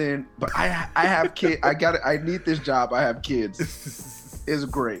T-shirts than. But I have kids. I need this job. I have kids. It's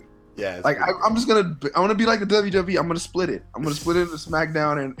great. yeah, it's Like pretty I'm just gonna. I'm gonna be like the WWE. I'm gonna split it. I'm gonna split it into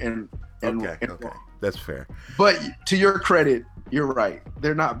SmackDown and okay. and Okay, Raw. that's fair. But to your credit, you're right.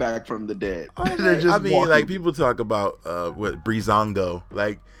 They're not back from the dead. They're just. I mean, walking. like people talk about what Breezango,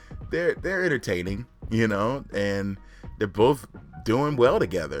 like they're entertaining, you know, and they're both doing well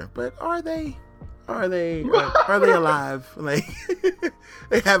together. But are they? Are they alive? Like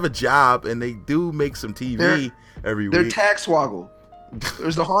they have a job and they do make some TV every They're week. Tagswoggle.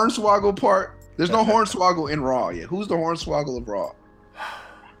 There's the Hornswoggle part. There's no Hornswoggle in Raw yet. Who's the Hornswoggle of Raw?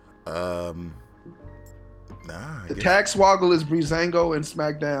 Nah. I The guess- Tagswoggle is Breezango in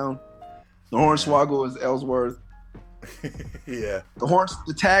SmackDown. The Hornswoggle is Ellsworth. yeah.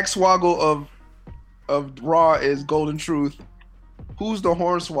 The Tagswoggle of Raw is Golden Truth. Who's the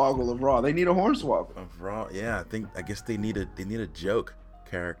Hornswoggle of Raw? They need a Hornswoggle. Of Raw, yeah. I guess they need a joke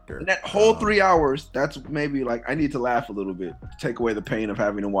character. In that whole 3 hours, that's maybe like I need to laugh a little bit to take away the pain of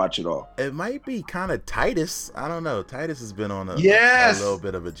having to watch it all. It might be kind of Titus. I don't know. Titus has been on a Yes! little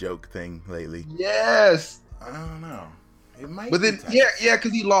bit of a joke thing lately. Yes. I don't know. It might. But then, be Titus. yeah,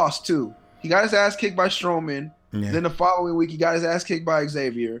 because he lost too. He got his ass kicked by Strowman. Yeah. Then the following week, he got his ass kicked by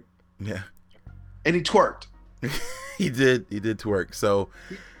Xavier, Yeah. and he twerked. He did twerk. So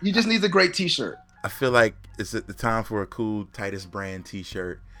He just needs a great T-shirt. I feel like it's at the time for a cool Titus brand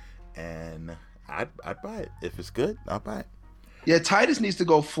T-shirt, and I'd buy it if it's good. I'll buy it. Yeah, Titus needs to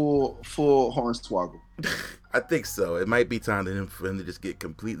go full Hornswoggle. I think so. It might be time for him to just get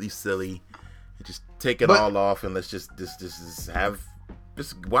completely silly and just take it But- all off, and let's just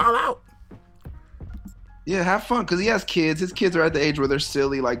wild out. Yeah, have fun because he has kids. His kids are at the age where they're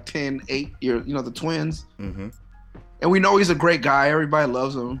silly, like 10, 8 years. You know, the twins. Mm-hmm. And we know he's a great guy. Everybody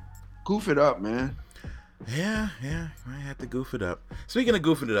loves him. Goof it up, man. Yeah, I had to goof it up. Speaking of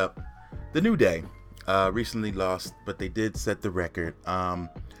goofing it up, the New Day recently lost, but they did set the record.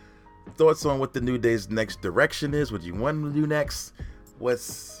 Thoughts on what the New Day's next direction is? What you want them to do next?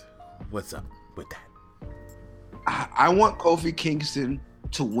 What's up with that? I want Kofi Kingston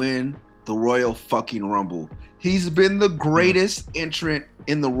to win the Royal fucking Rumble. He's been the greatest entrant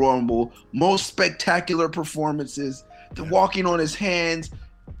in the Rumble. Most spectacular performances. The walking on his hands.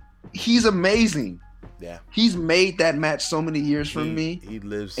 He's amazing. Yeah, He's made that match so many years for me. He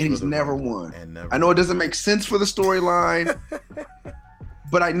lives, and for he's the never Rumble won. And never I know it doesn't make sense for the storyline,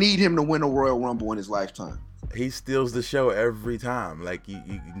 but I need him to win a Royal Rumble in his lifetime. He steals the show every time. Like you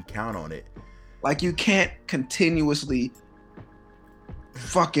can count on it. Like you can't continuously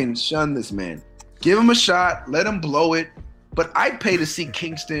fucking shun this man. Give him a shot, let him blow it. But I'd pay to see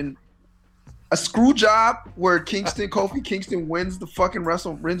Kingston, a screw job where Kofi Kingston wins the fucking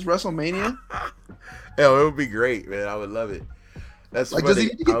wins WrestleMania. Hell, it would be great, man. I would love it. That's like, funny. does he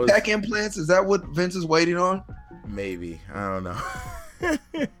need to get back implants? Is that what Vince is waiting on? Maybe. I don't know.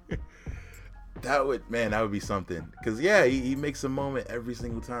 That would be something. Cause yeah, he makes a moment every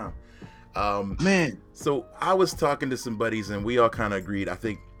single time. Man. So I was talking to some buddies and we all kind of agreed. I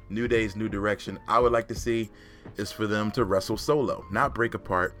think New Day's new direction I would like to see is for them to wrestle solo, not break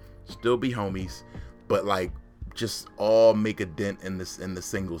apart, still be homies, but like just all make a dent in the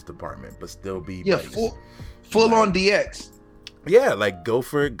singles department, but still be buddies. full on DX. Yeah, like going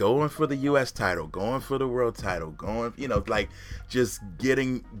for the US title, going for the world title, like just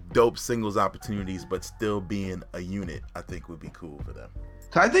getting dope singles opportunities, but still being a unit, I think would be cool for them.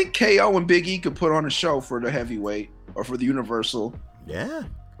 I think KO and Big E could put on a show for the heavyweight or for the Universal. Yeah.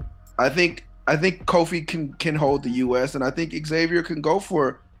 I think Kofi can hold the US, and I think Xavier can go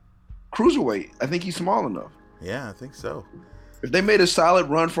for cruiserweight. I think he's small enough. Yeah, I think so. If they made a solid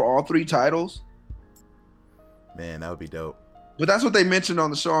run for all three titles, man, that would be dope. But that's what they mentioned on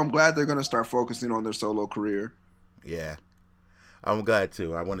the show. I'm glad they're going to start focusing on their solo career. Yeah, I'm glad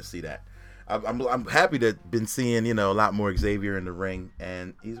too. I want to see that. I'm happy to been seeing a lot more Xavier in the ring,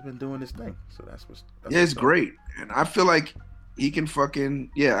 and he's been doing his thing. So that's it's great, and I feel like he can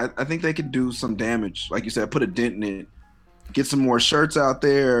I think they could do some damage, like you said, put a dent in it, get some more shirts out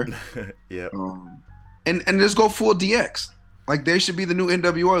there. Yeah, and just go full DX. Like they should be the new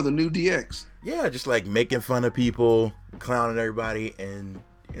NWO, the new DX. Yeah, just like making fun of people, clowning everybody, and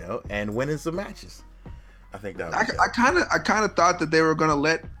and winning some matches. I think that. I kind of thought that they were gonna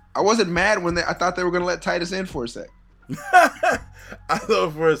let. I wasn't mad when I thought they were gonna let Titus in for a sec. I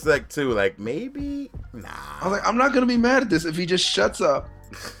thought for a sec too, like maybe. Nah. I was like, I'm not gonna be mad at this if he just shuts up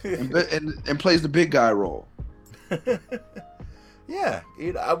and plays the big guy role. Yeah,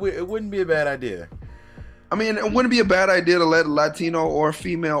 it wouldn't be a bad idea. I mean, it wouldn't be a bad idea to let a Latino or a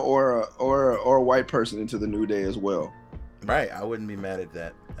female or a white person into the New Day as well. Right, I wouldn't be mad at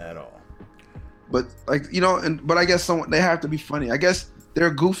that at all. But but I guess they have to be funny. I guess they're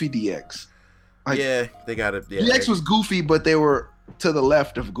goofy DX. Like, yeah, they got it. Yeah, DX was goofy, but they were to the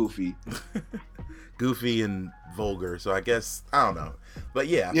left of goofy. Goofy and vulgar. So I guess I don't know, but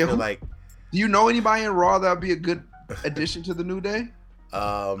yeah, I feel like. Do you know anybody in Raw that would be a good addition to the New Day?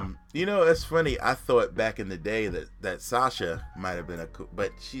 It's funny. I thought back in the day that Sasha might have been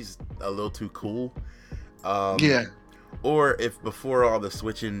but she's a little too cool. Yeah. Or if before all the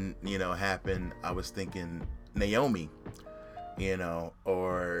switching, happened, I was thinking Naomi,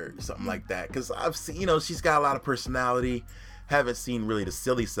 or something like that. Because I've seen, she's got a lot of personality. Haven't seen really the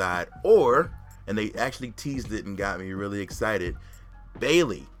silly side. And they actually teased it and got me really excited.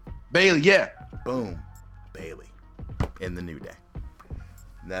 Bayley, yeah. Boom. Bayley in the New Day.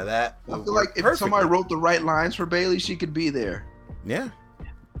 Now that I feel like if somebody wrote the right lines for Bayley, she could be there. Yeah,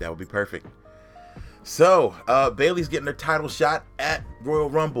 that would be perfect. So, Bayley's getting her title shot at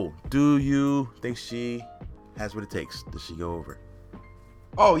Royal Rumble. Do you think she has what it takes? Does she go over?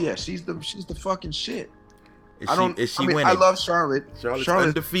 Oh yeah, she's the fucking shit. Is she winning? I love Charlotte. Charlotte's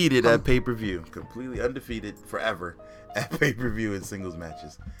undefeated at pay-per-view. Completely undefeated forever at pay-per-view in singles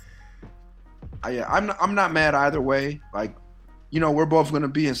matches. I'm not mad either way. Like, we're both going to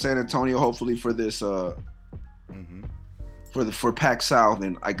be in San Antonio hopefully for this for PAC South,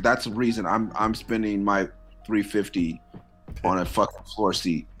 and like that's the reason I'm spending my $350 on a fucking floor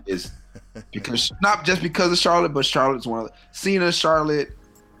seat is because not just because of Charlotte, but Charlotte's one of the Cena, Charlotte.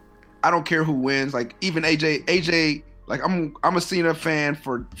 I don't care who wins. Like even AJ. Like I'm a Cena fan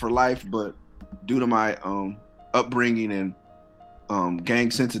for life, but due to my upbringing and gang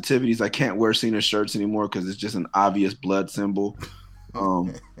sensitivities, I can't wear Cena shirts anymore because it's just an obvious blood symbol.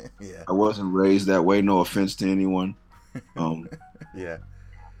 Yeah. I wasn't raised that way. No offense to anyone. Yeah.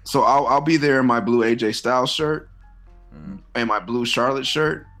 So I'll be there in my blue AJ Styles shirt and my blue Charlotte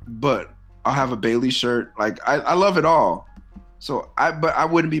shirt, but I'll have a Bayley shirt. Like I love it all. So I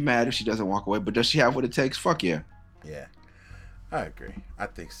wouldn't be mad if she doesn't walk away. But does she have what it takes? Fuck yeah. Yeah. I agree. I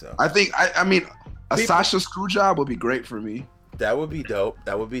think so. I mean, Sasha screw job would be great for me. That would be dope.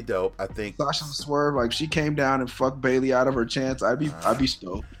 I think Sasha Swerve, like she came down and fucked Bayley out of her chance. I'd be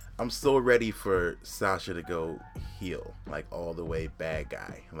stoked. I'm so ready for Sasha to go heel, like all the way bad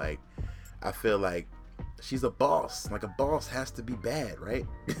guy. Like I feel like she's a boss. Like a boss has to be bad, right?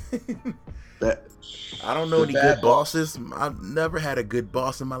 I don't know any good bosses. I've never had a good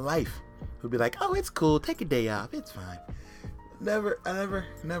boss in my life. who'd be like, "Oh, it's cool. Take a day off. It's fine." Never.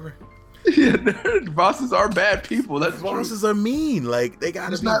 Yeah, bosses are bad people. That's true. Bosses are mean. Like, they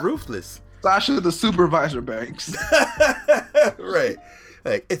gotta It's be not- ruthless. Sasha, the supervisor, Banks. Right.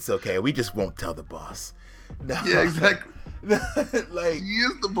 Like, it's okay. We just won't tell the boss. No. Yeah, exactly. Like, He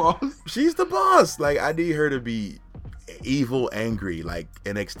is the boss. she's the boss. Like, I need her to be evil, angry, like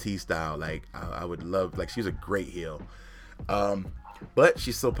NXT style. Like, I would love. Like, she's a great heel. But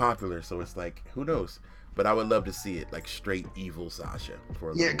she's so popular, so it's like, who knows? But I would love to see it, like, straight evil Sasha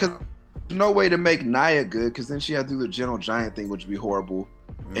for a Yeah, little because while. no way to make Nia good, because then she had to do the Gentle Giant thing, which would be horrible.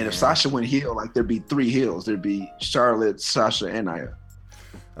 And Yeah. if Sasha went heel, like, there'd be 3 heels. There'd be Charlotte, Sasha, and Nia.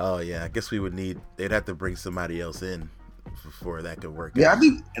 Oh yeah, I guess they'd have to bring somebody else in before that could work. Yeah, out.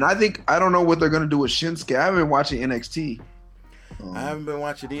 I think I don't know what they're gonna do with Shinsuke. I haven't been watching NXT. I haven't been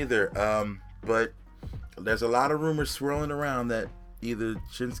watching either. But there's a lot of rumors swirling around that either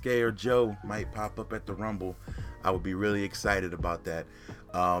Shinsuke or Joe might pop up at the Rumble. I would be really excited about that.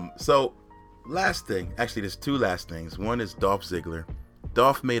 So last thing, actually, there's 2 last things. One is Dolph Ziggler.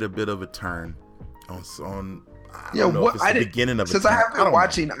 Dolph made a bit of a turn on. I don't know if it's the beginning of since a I turn. haven't been don't know.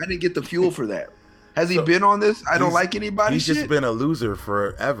 watching, I didn't get the fuel for that. Has he So, been on this? I don't he's- like anybody. He's shit? just been a loser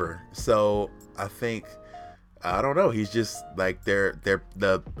forever. So I think, I don't know. He's just like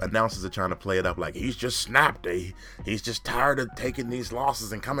the announcers are trying to play it up like he's just snapped. He's just tired of taking these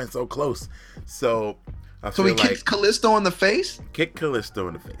losses and coming so close. So I So feel he like kicks Kalisto in the face. kick Kalisto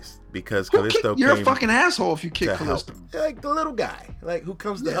in the face because Who kick- Kalisto You're a came fucking asshole if you kick to help. Kalisto. Like the little guy, like who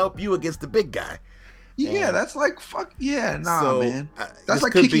comes to Yeah. help you against the big guy. Yeah, And- that's like fuck. Yeah, nah, So, man. this That's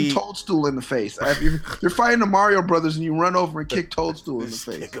like could kicking be- Toadstool in the face. You're fighting the Mario Brothers and you run over and kick Toadstool in the Just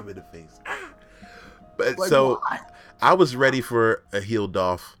face. kick him in the face. But Like, so why? I was ready for a heel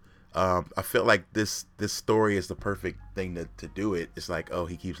Dolph. I felt like this story is the perfect thing to do it. It's like, oh,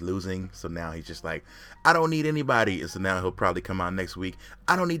 he keeps losing, so now he's just like, I don't need anybody. And so now he'll probably come out next week.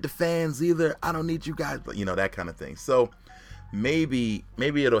 I don't need the fans either. I don't need you guys, but that kind of thing. So maybe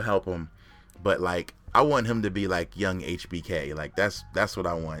it'll help him. But like, I want him to be like young HBK. Like that's what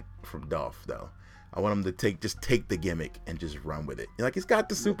I want from Dolph, though. I want him to take the gimmick and just run with it. Like, he's got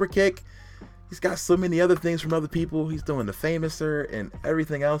the super kick. He's got so many other things from other people. He's doing the Famouser and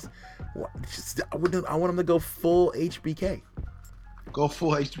everything else. I want him to go full HBK. Go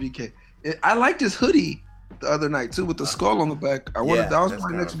full HBK. I liked his hoodie the other night too with the skull on the back. That was that's my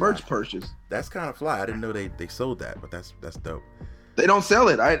kinda next fly. merch purchase. That's kind of fly. I didn't know they sold that, but that's dope. They don't sell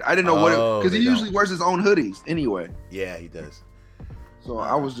it. I didn't know what Oh, because he they usually don't. wears his own hoodies anyway. Yeah, he does. So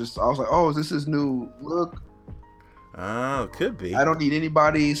I was like, oh, is this his new look? Oh, could be. I don't need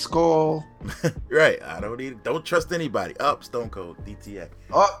anybody's skull. Right. Don't trust anybody. Up, Stone Cold, DTA.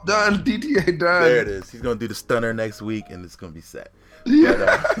 Oh, done. DTA done. There it is. He's gonna do the stunner next week, and it's gonna be set.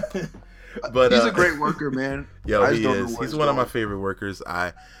 Yeah. But He's a great worker, man. Yo, I just he don't know is. where He's it's one of my going. favorite workers.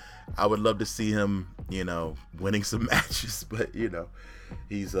 I would love to see him, winning some matches, but he's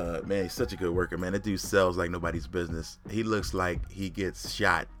he's such a good worker, man. That dude sells like nobody's business. He looks like he gets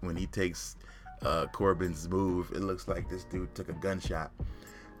shot when he takes Corbin's move. It looks like this dude took a gunshot.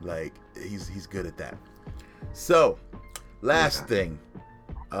 Like, he's good at that. So, last thing.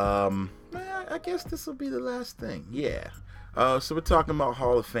 I guess this will be the last thing. Yeah. So we're talking about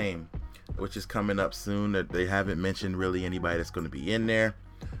Hall of Fame, which is coming up soon. That they haven't mentioned really anybody that's going to be in there.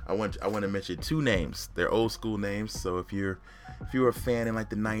 I want to mention 2 names. They're old school names. So if you're a fan in like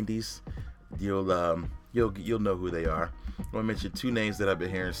the 90s, you'll know who they are. I want to mention 2 names that I've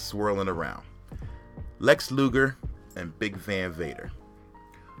been hearing swirling around: Lex Luger and Big Van Vader.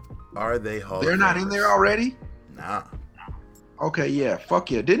 Are they Hall? They're of not in Famers? there already? Nah. Okay, yeah.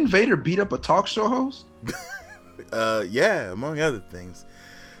 Fuck yeah. Didn't Vader beat up a talk show host? Yeah, among other things.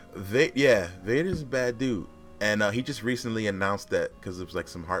 Vader's a bad dude. And he just recently announced that because it was like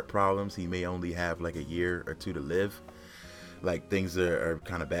some heart problems, he may only have like a year or 2 to live. Like, things are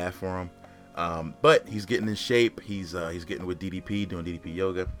kind of bad for him. But he's getting in shape. He's getting with DDP, doing DDP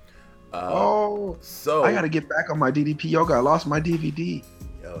yoga. So I gotta get back on my DDP yoga. I lost my DVD.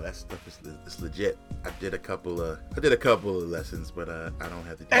 Yo, that stuff is legit. I did a couple of lessons, but I don't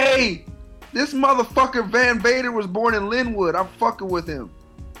have to do Hey, this motherfucker Van Vader was born in Linwood. I'm fucking with him.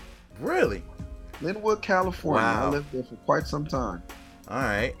 Really? Linwood, California. Wow. I lived there for quite some time. All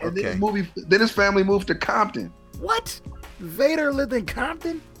right. And Okay. then his family moved to Compton. What? Vader lived in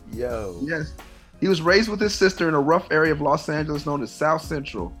Compton? Yo. Yes. He was raised with his sister in a rough area of Los Angeles known as South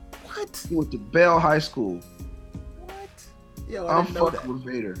Central. What? He went to Bell High School. What? Yo, I I'm didn't know fucking that. with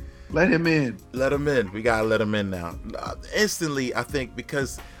Vader. Let him in. Let him in. We gotta let him in now. Instantly, I think,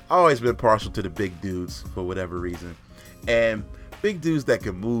 because I've always been partial to the big dudes for whatever reason, and big dudes that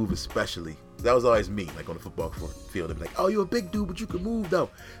can move, especially. That was always me, like on the football field. They'd be like, "Oh, you're a big dude, but you can move though."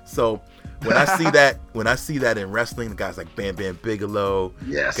 So when I see that in wrestling, guys like Bam Bam Bigelow,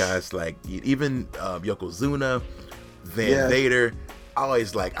 Yes. guys like even Yokozuna, Van Vader,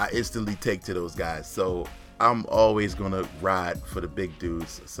 I instantly take to those guys. So I'm always gonna ride for the big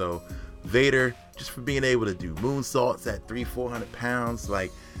dudes. So Vader, just for being able to do moonsaults at 300-400 pounds,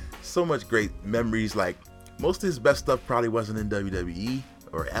 like so much great memories. Like most of his best stuff probably wasn't in WWE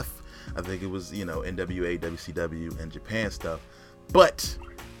or F. I think it was, NWA, WCW, and Japan stuff. But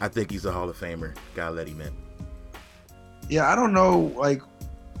I think he's a Hall of Famer. Gotta let him in. Yeah, I don't know. Like,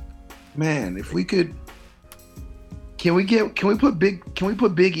 man, if we could, can we put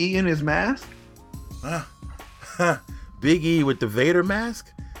Big E in his mask? Big E with the Vader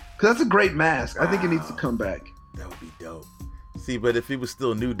mask? Because that's a great mask. I think it needs to come back. That would be dope. See, but if it was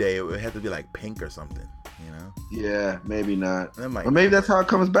still New Day, it would have to be like pink or something. Yeah, maybe not. That might or maybe that's how it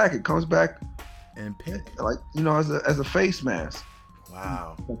comes back. It comes back in pink, like as a face mask.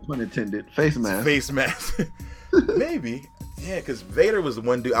 Wow. No pun intended. Face mask. Face mask. Maybe. Yeah, because Vader was the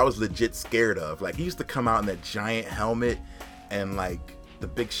one dude I was legit scared of. Like he used to come out in that giant helmet and like the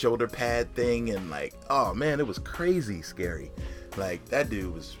big shoulder pad thing, and like, oh man, it was crazy scary. Like that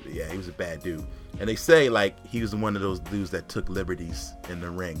dude was, he was a bad dude. And they say like he was one of those dudes that took liberties in the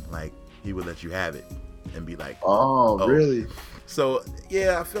ring. Like he would let you have it and be like, oh, really? So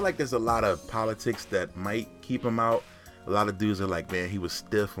yeah, I feel like there's a lot of politics that might keep him out. A lot of dudes are like, man, he was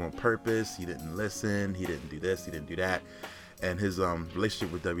stiff on purpose. He didn't listen. He didn't do this. He didn't do that. And his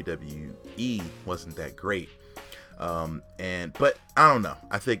relationship with WWE wasn't that great. But I don't know.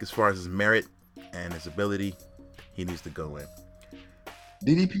 I think as far as his merit and his ability, he needs to go in.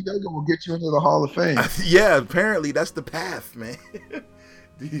 DDP Yoga will get you into the Hall of Fame. Yeah, apparently that's the path, man.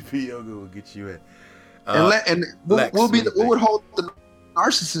 DDP Yoga will get you in. What would hold the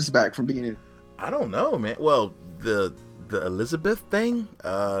narcissist back from being in? I don't know, man. Well, the Elizabeth thing.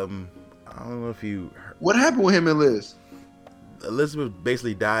 I don't know if you heard. What happened with him and Liz? Elizabeth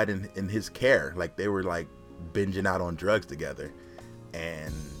basically died in his care. Like they were like binging out on drugs together,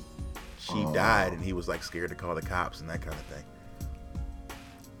 and she died, and he was like scared to call the cops and that kind of thing.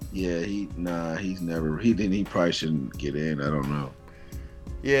 Yeah, he probably shouldn't get in. I don't know.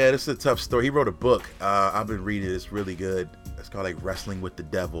 Yeah, this is a tough story. He wrote a book. I've been reading it. It's really good. It's called like Wrestling with the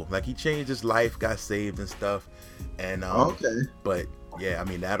Devil. Like he changed his life, got saved and stuff. And okay. But yeah, I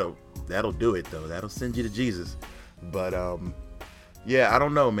mean that'll do it though. That'll send you to Jesus. But yeah, I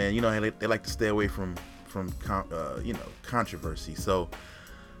don't know, man. They like to stay away from controversy. So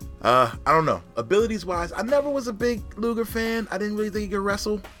I don't know. Abilities wise, I never was a big Luger fan. I didn't really think he could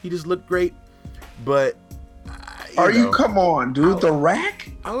wrestle. He just looked great. But come on, dude? The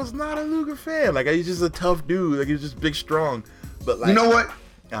Rack? I was not a Luger fan. Like he's just a tough dude. Like he's just big, strong. But like, you know what?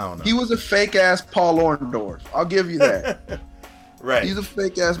 I don't know. He was a fake ass Paul Orndorff. I'll give you that. Right. He's a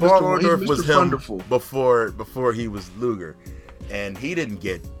fake ass Paul Orndorff was him Wonderful. before he was Luger, and he didn't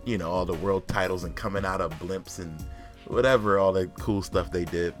get all the world titles and coming out of blimps and whatever, all the cool stuff they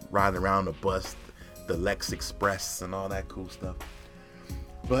did, riding around the bus, the Lex Express and all that cool stuff.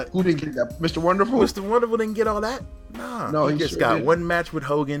 But who didn't get that? Mr. Wonderful? Mr. Wonderful didn't get all that? Nah. No, he just got one match with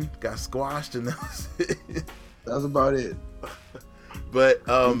Hogan, got squashed, and that was it. That's about it. But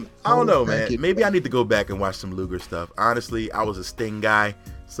I don't know, man. Maybe I need to go back and watch some Luger stuff. Honestly, I was a Sting guy,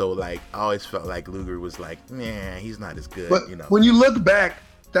 so like I always felt like Luger was like, man, he's not as good. But when you look back,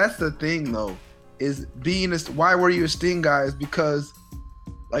 that's the thing though, is why were you a Sting guy? Is because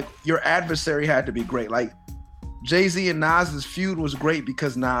like your adversary had to be great. Like Jay-Z and Nas's feud was great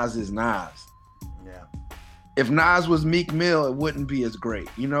because Nas is Nas. Yeah. If Nas was Meek Mill, it wouldn't be as great,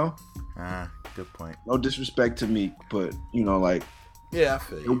 Good point. No disrespect to Meek, but like, yeah, I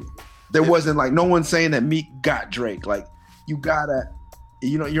feel you. There wasn't like no one saying that Meek got Drake. Like you gotta,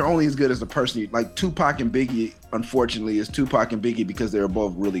 you're only as good as the person. Like Tupac and Biggie, unfortunately, is Tupac and Biggie because they were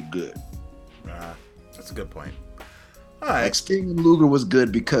both really good. That's a good point. All right. Like Sting and Luger was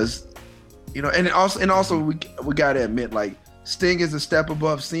good because, and also we gotta admit, like Sting is a step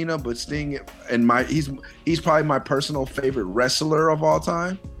above Cena, but Sting and he's probably my personal favorite wrestler of all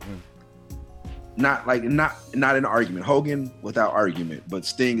time. Not an argument. Hogan without argument, but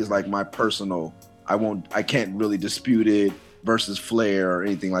Sting is like my personal. I can't really dispute it versus Flair or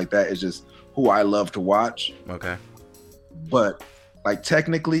anything like that. It's just who I love to watch. Okay. But like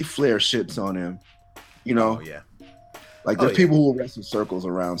technically, Flair shits on him. Oh, yeah. Like there's people who will wrestle circles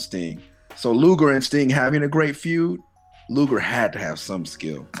around Sting. So Luger and Sting having a great feud, Luger had to have some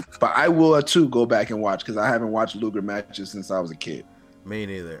skill. But I will too go back and watch because I haven't watched Luger matches since I was a kid. Me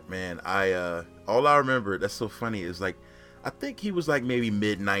neither, man. All I remember, that's so funny, is like I think he was like maybe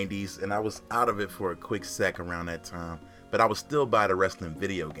mid-90s, and I was out of it for a quick sec around that time. But I was still by the wrestling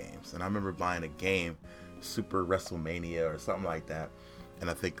video games. And I remember buying a game, Super WrestleMania or something like that. And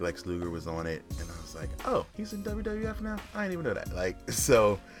I think Lex Luger was on it. And I was like, oh, he's in WWF now? I didn't even know that. Like,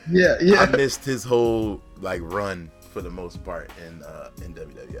 so Yeah. I missed his whole like run for the most part in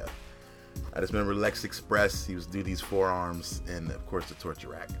WWF. I just remember Lex Express. He was do these forearms, and of course the torture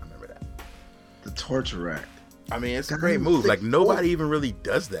rack. I remember that. The torture rack. I mean, it's a great move. Like nobody even really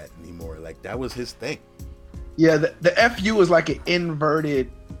does that anymore. Like that was his thing. Yeah, the FU was like an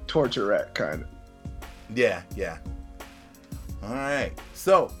inverted torture rack kind of. Yeah. All right.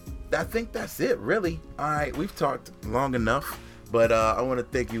 So I think that's it, really. All right, we've talked long enough, but I want to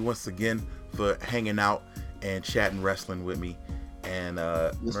thank you once again for hanging out and chatting wrestling with me. And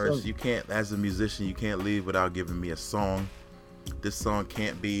Merce, you can't, as a musician, you can't leave without giving me a song. This song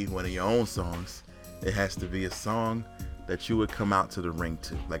can't be one of your own songs. It has to be a song that you would come out to the ring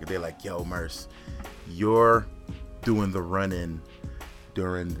to. Like, they're like, yo, Merce, you're doing the run-in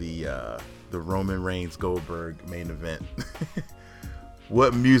during the Roman Reigns Goldberg main event.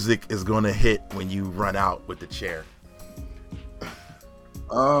 What music is going to hit when you run out with the chair?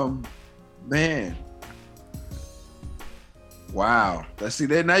 Man. Wow.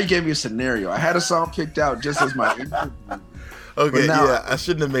 Now you gave me a scenario. I had a song picked out just as my interview. Okay, yeah, I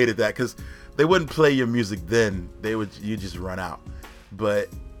shouldn't have made it that, because they wouldn't play your music then. You just run out. But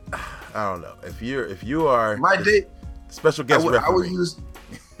I don't know. If you are special guest referee, I would use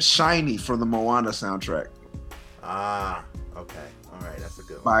Shiny from the Moana soundtrack. Ah, okay. All right, that's a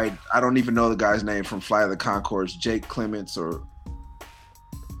good one. I don't even know the guy's name from Flight of the Conchords, Jake Clements or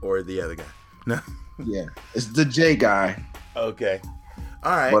the other guy. No. Yeah, it's the J guy. Okay.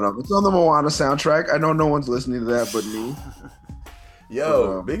 All right. But it's on the Moana soundtrack. I know no one's listening to that but me.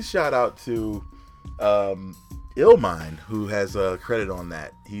 Yo, big shout out to Illmind, who has a credit on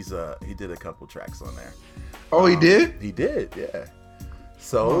that. He did a couple tracks on there. Oh, he did? He did, yeah.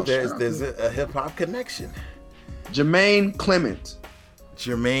 So there's a hip hop connection. Jermaine Clements.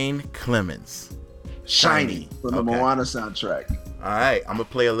 Shiny from the Moana soundtrack. All right, I'm gonna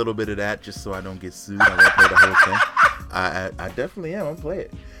play a little bit of that just so I don't get sued. I won't play the whole thing. I definitely am. I'm gonna play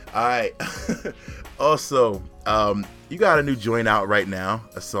it. All right. Also, you got a new joint out right now,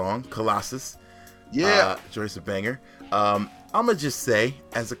 a song, Colossus. Yeah. Joint's a banger. I'm gonna just say,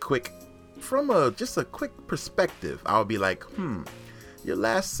 from a quick perspective, I'll be like, your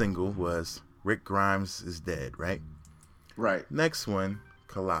last single was Rick Grimes is Dead, right? Right. Next one,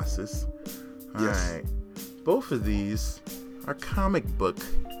 Colossus. All Yes. right. Both of these are comic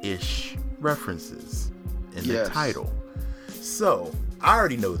book-ish references in the title. So, I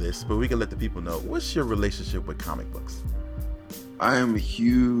already know this, but we can let the people know. What's your relationship with comic books? I am a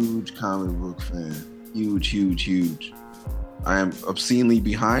huge comic book fan. Huge. I am obscenely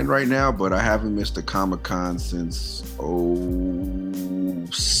behind right now, but I haven't missed a Comic-Con since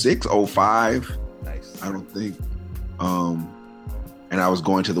 06, 05. Nice. I don't think. And I was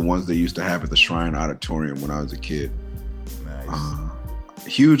going to the ones they used to have at the Shrine Auditorium when I was a kid. Nice.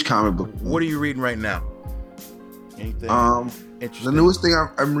 Huge comic book. What are you reading right now? Anything interesting? The newest thing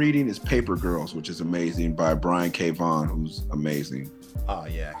I'm reading is Paper Girls, which is amazing, by Brian K. Vaughan, who's amazing. Oh,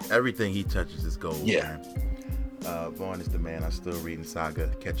 yeah. Everything he touches is gold. Yeah. Man. Vaughn is the man. I'm still reading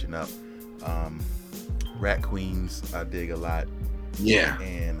Saga, catching up. Rat Queens, I dig a lot. Yeah.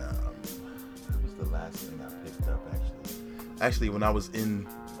 And what was the last thing I picked up, actually? Actually, when I was in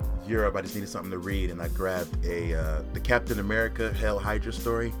Europe, I just needed something to read, and I grabbed the Captain America Hail Hydra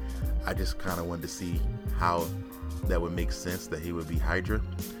story. I just kind of wanted to see how that would make sense that he would be Hydra,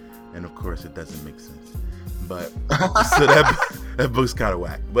 and of course it doesn't make sense. But so that book's kind of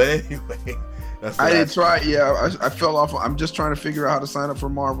whack. But anyway, I did try. Yeah, I fell off. I'm just trying to figure out how to sign up for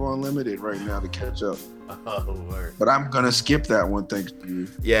Marvel Unlimited right now to catch up. Oh, word. But I'm gonna skip that one thanks to you.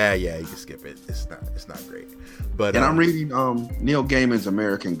 Yeah, you can skip it. It's not great. But I'm reading Neil Gaiman's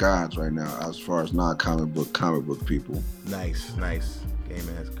American Gods right now, as far as non-comic book people. Nice.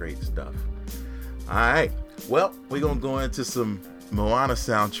 Gaiman has great stuff. All right. Well, we're gonna go into some Moana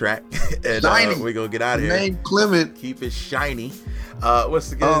soundtrack, and we're gonna get out of here. Jermaine Clement. Keep it shiny.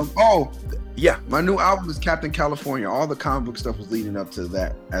 What's again? Yeah. My new album is Captain California. All the comic book stuff was leading up to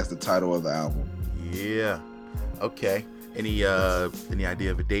that as the title of the album. Yeah. Okay. Any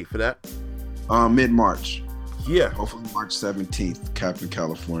idea of a date for that? Mid-March. Yeah. Hopefully March 17th. Captain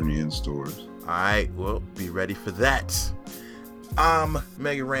California in stores. All right. Well, be ready for that. I'm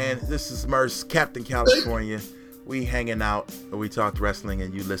Mega Ran. This is Merce, Captain California. We hanging out, we talked wrestling,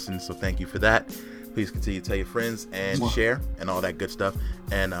 and you listen. So thank you for that. Please continue to tell your friends and share and all that good stuff.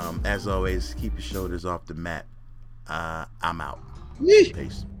 And as always, keep your shoulders off the mat. I'm out. Yee.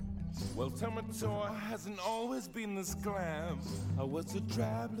 Peace. Well, Terminator hasn't always been this glam. I was a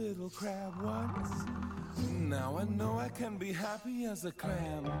drab little crab once. Now I know I can be happy as a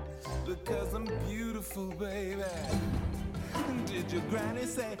clam because I'm beautiful, baby. Did your granny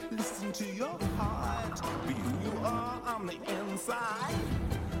say, listen to your heart, be who you are on the inside?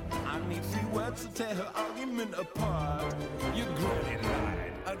 I need 3 words to tear her argument apart. Your granny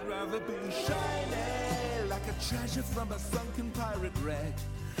lied. I'd rather be shiny like a treasure from a sunken pirate wreck.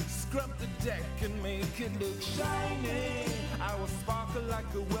 Scrub the deck and make it look shiny. I will sparkle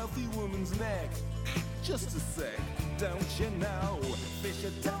like a wealthy woman's neck. Just a sec, don't you know? Fish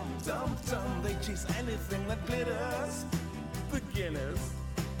are dumb, dumb, dumb. They chase anything that glitters. Beginners.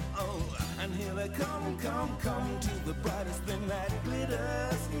 Oh, and here they come, come, come to the brightest thing that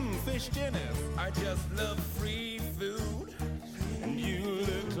glitters. Fish dinners. I just love free food. And you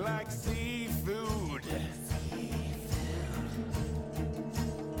look like seafood.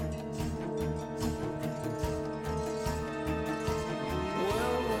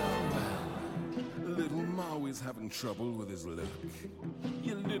 Little Maui's having trouble with his look.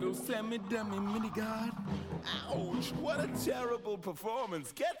 You little semi-dummy mini-god. Ouch, what a terrible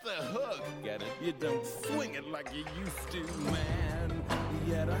performance. Get the hook. Get it? You don't swing it like you used to, man.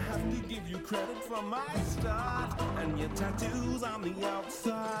 Yet I have to give you credit for my start. And your tattoos on the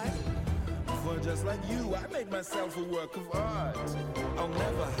outside. For just like you, I made myself a work of art. I'll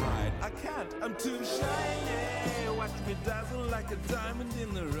never hide, I can't, I'm too shiny. Watch me dazzle like a diamond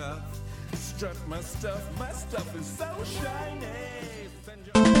in the rough. Strut my stuff is so shiny.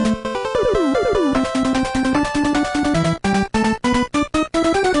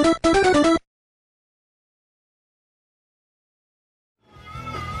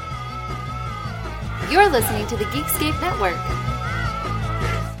 You're listening to the Geekscape Network.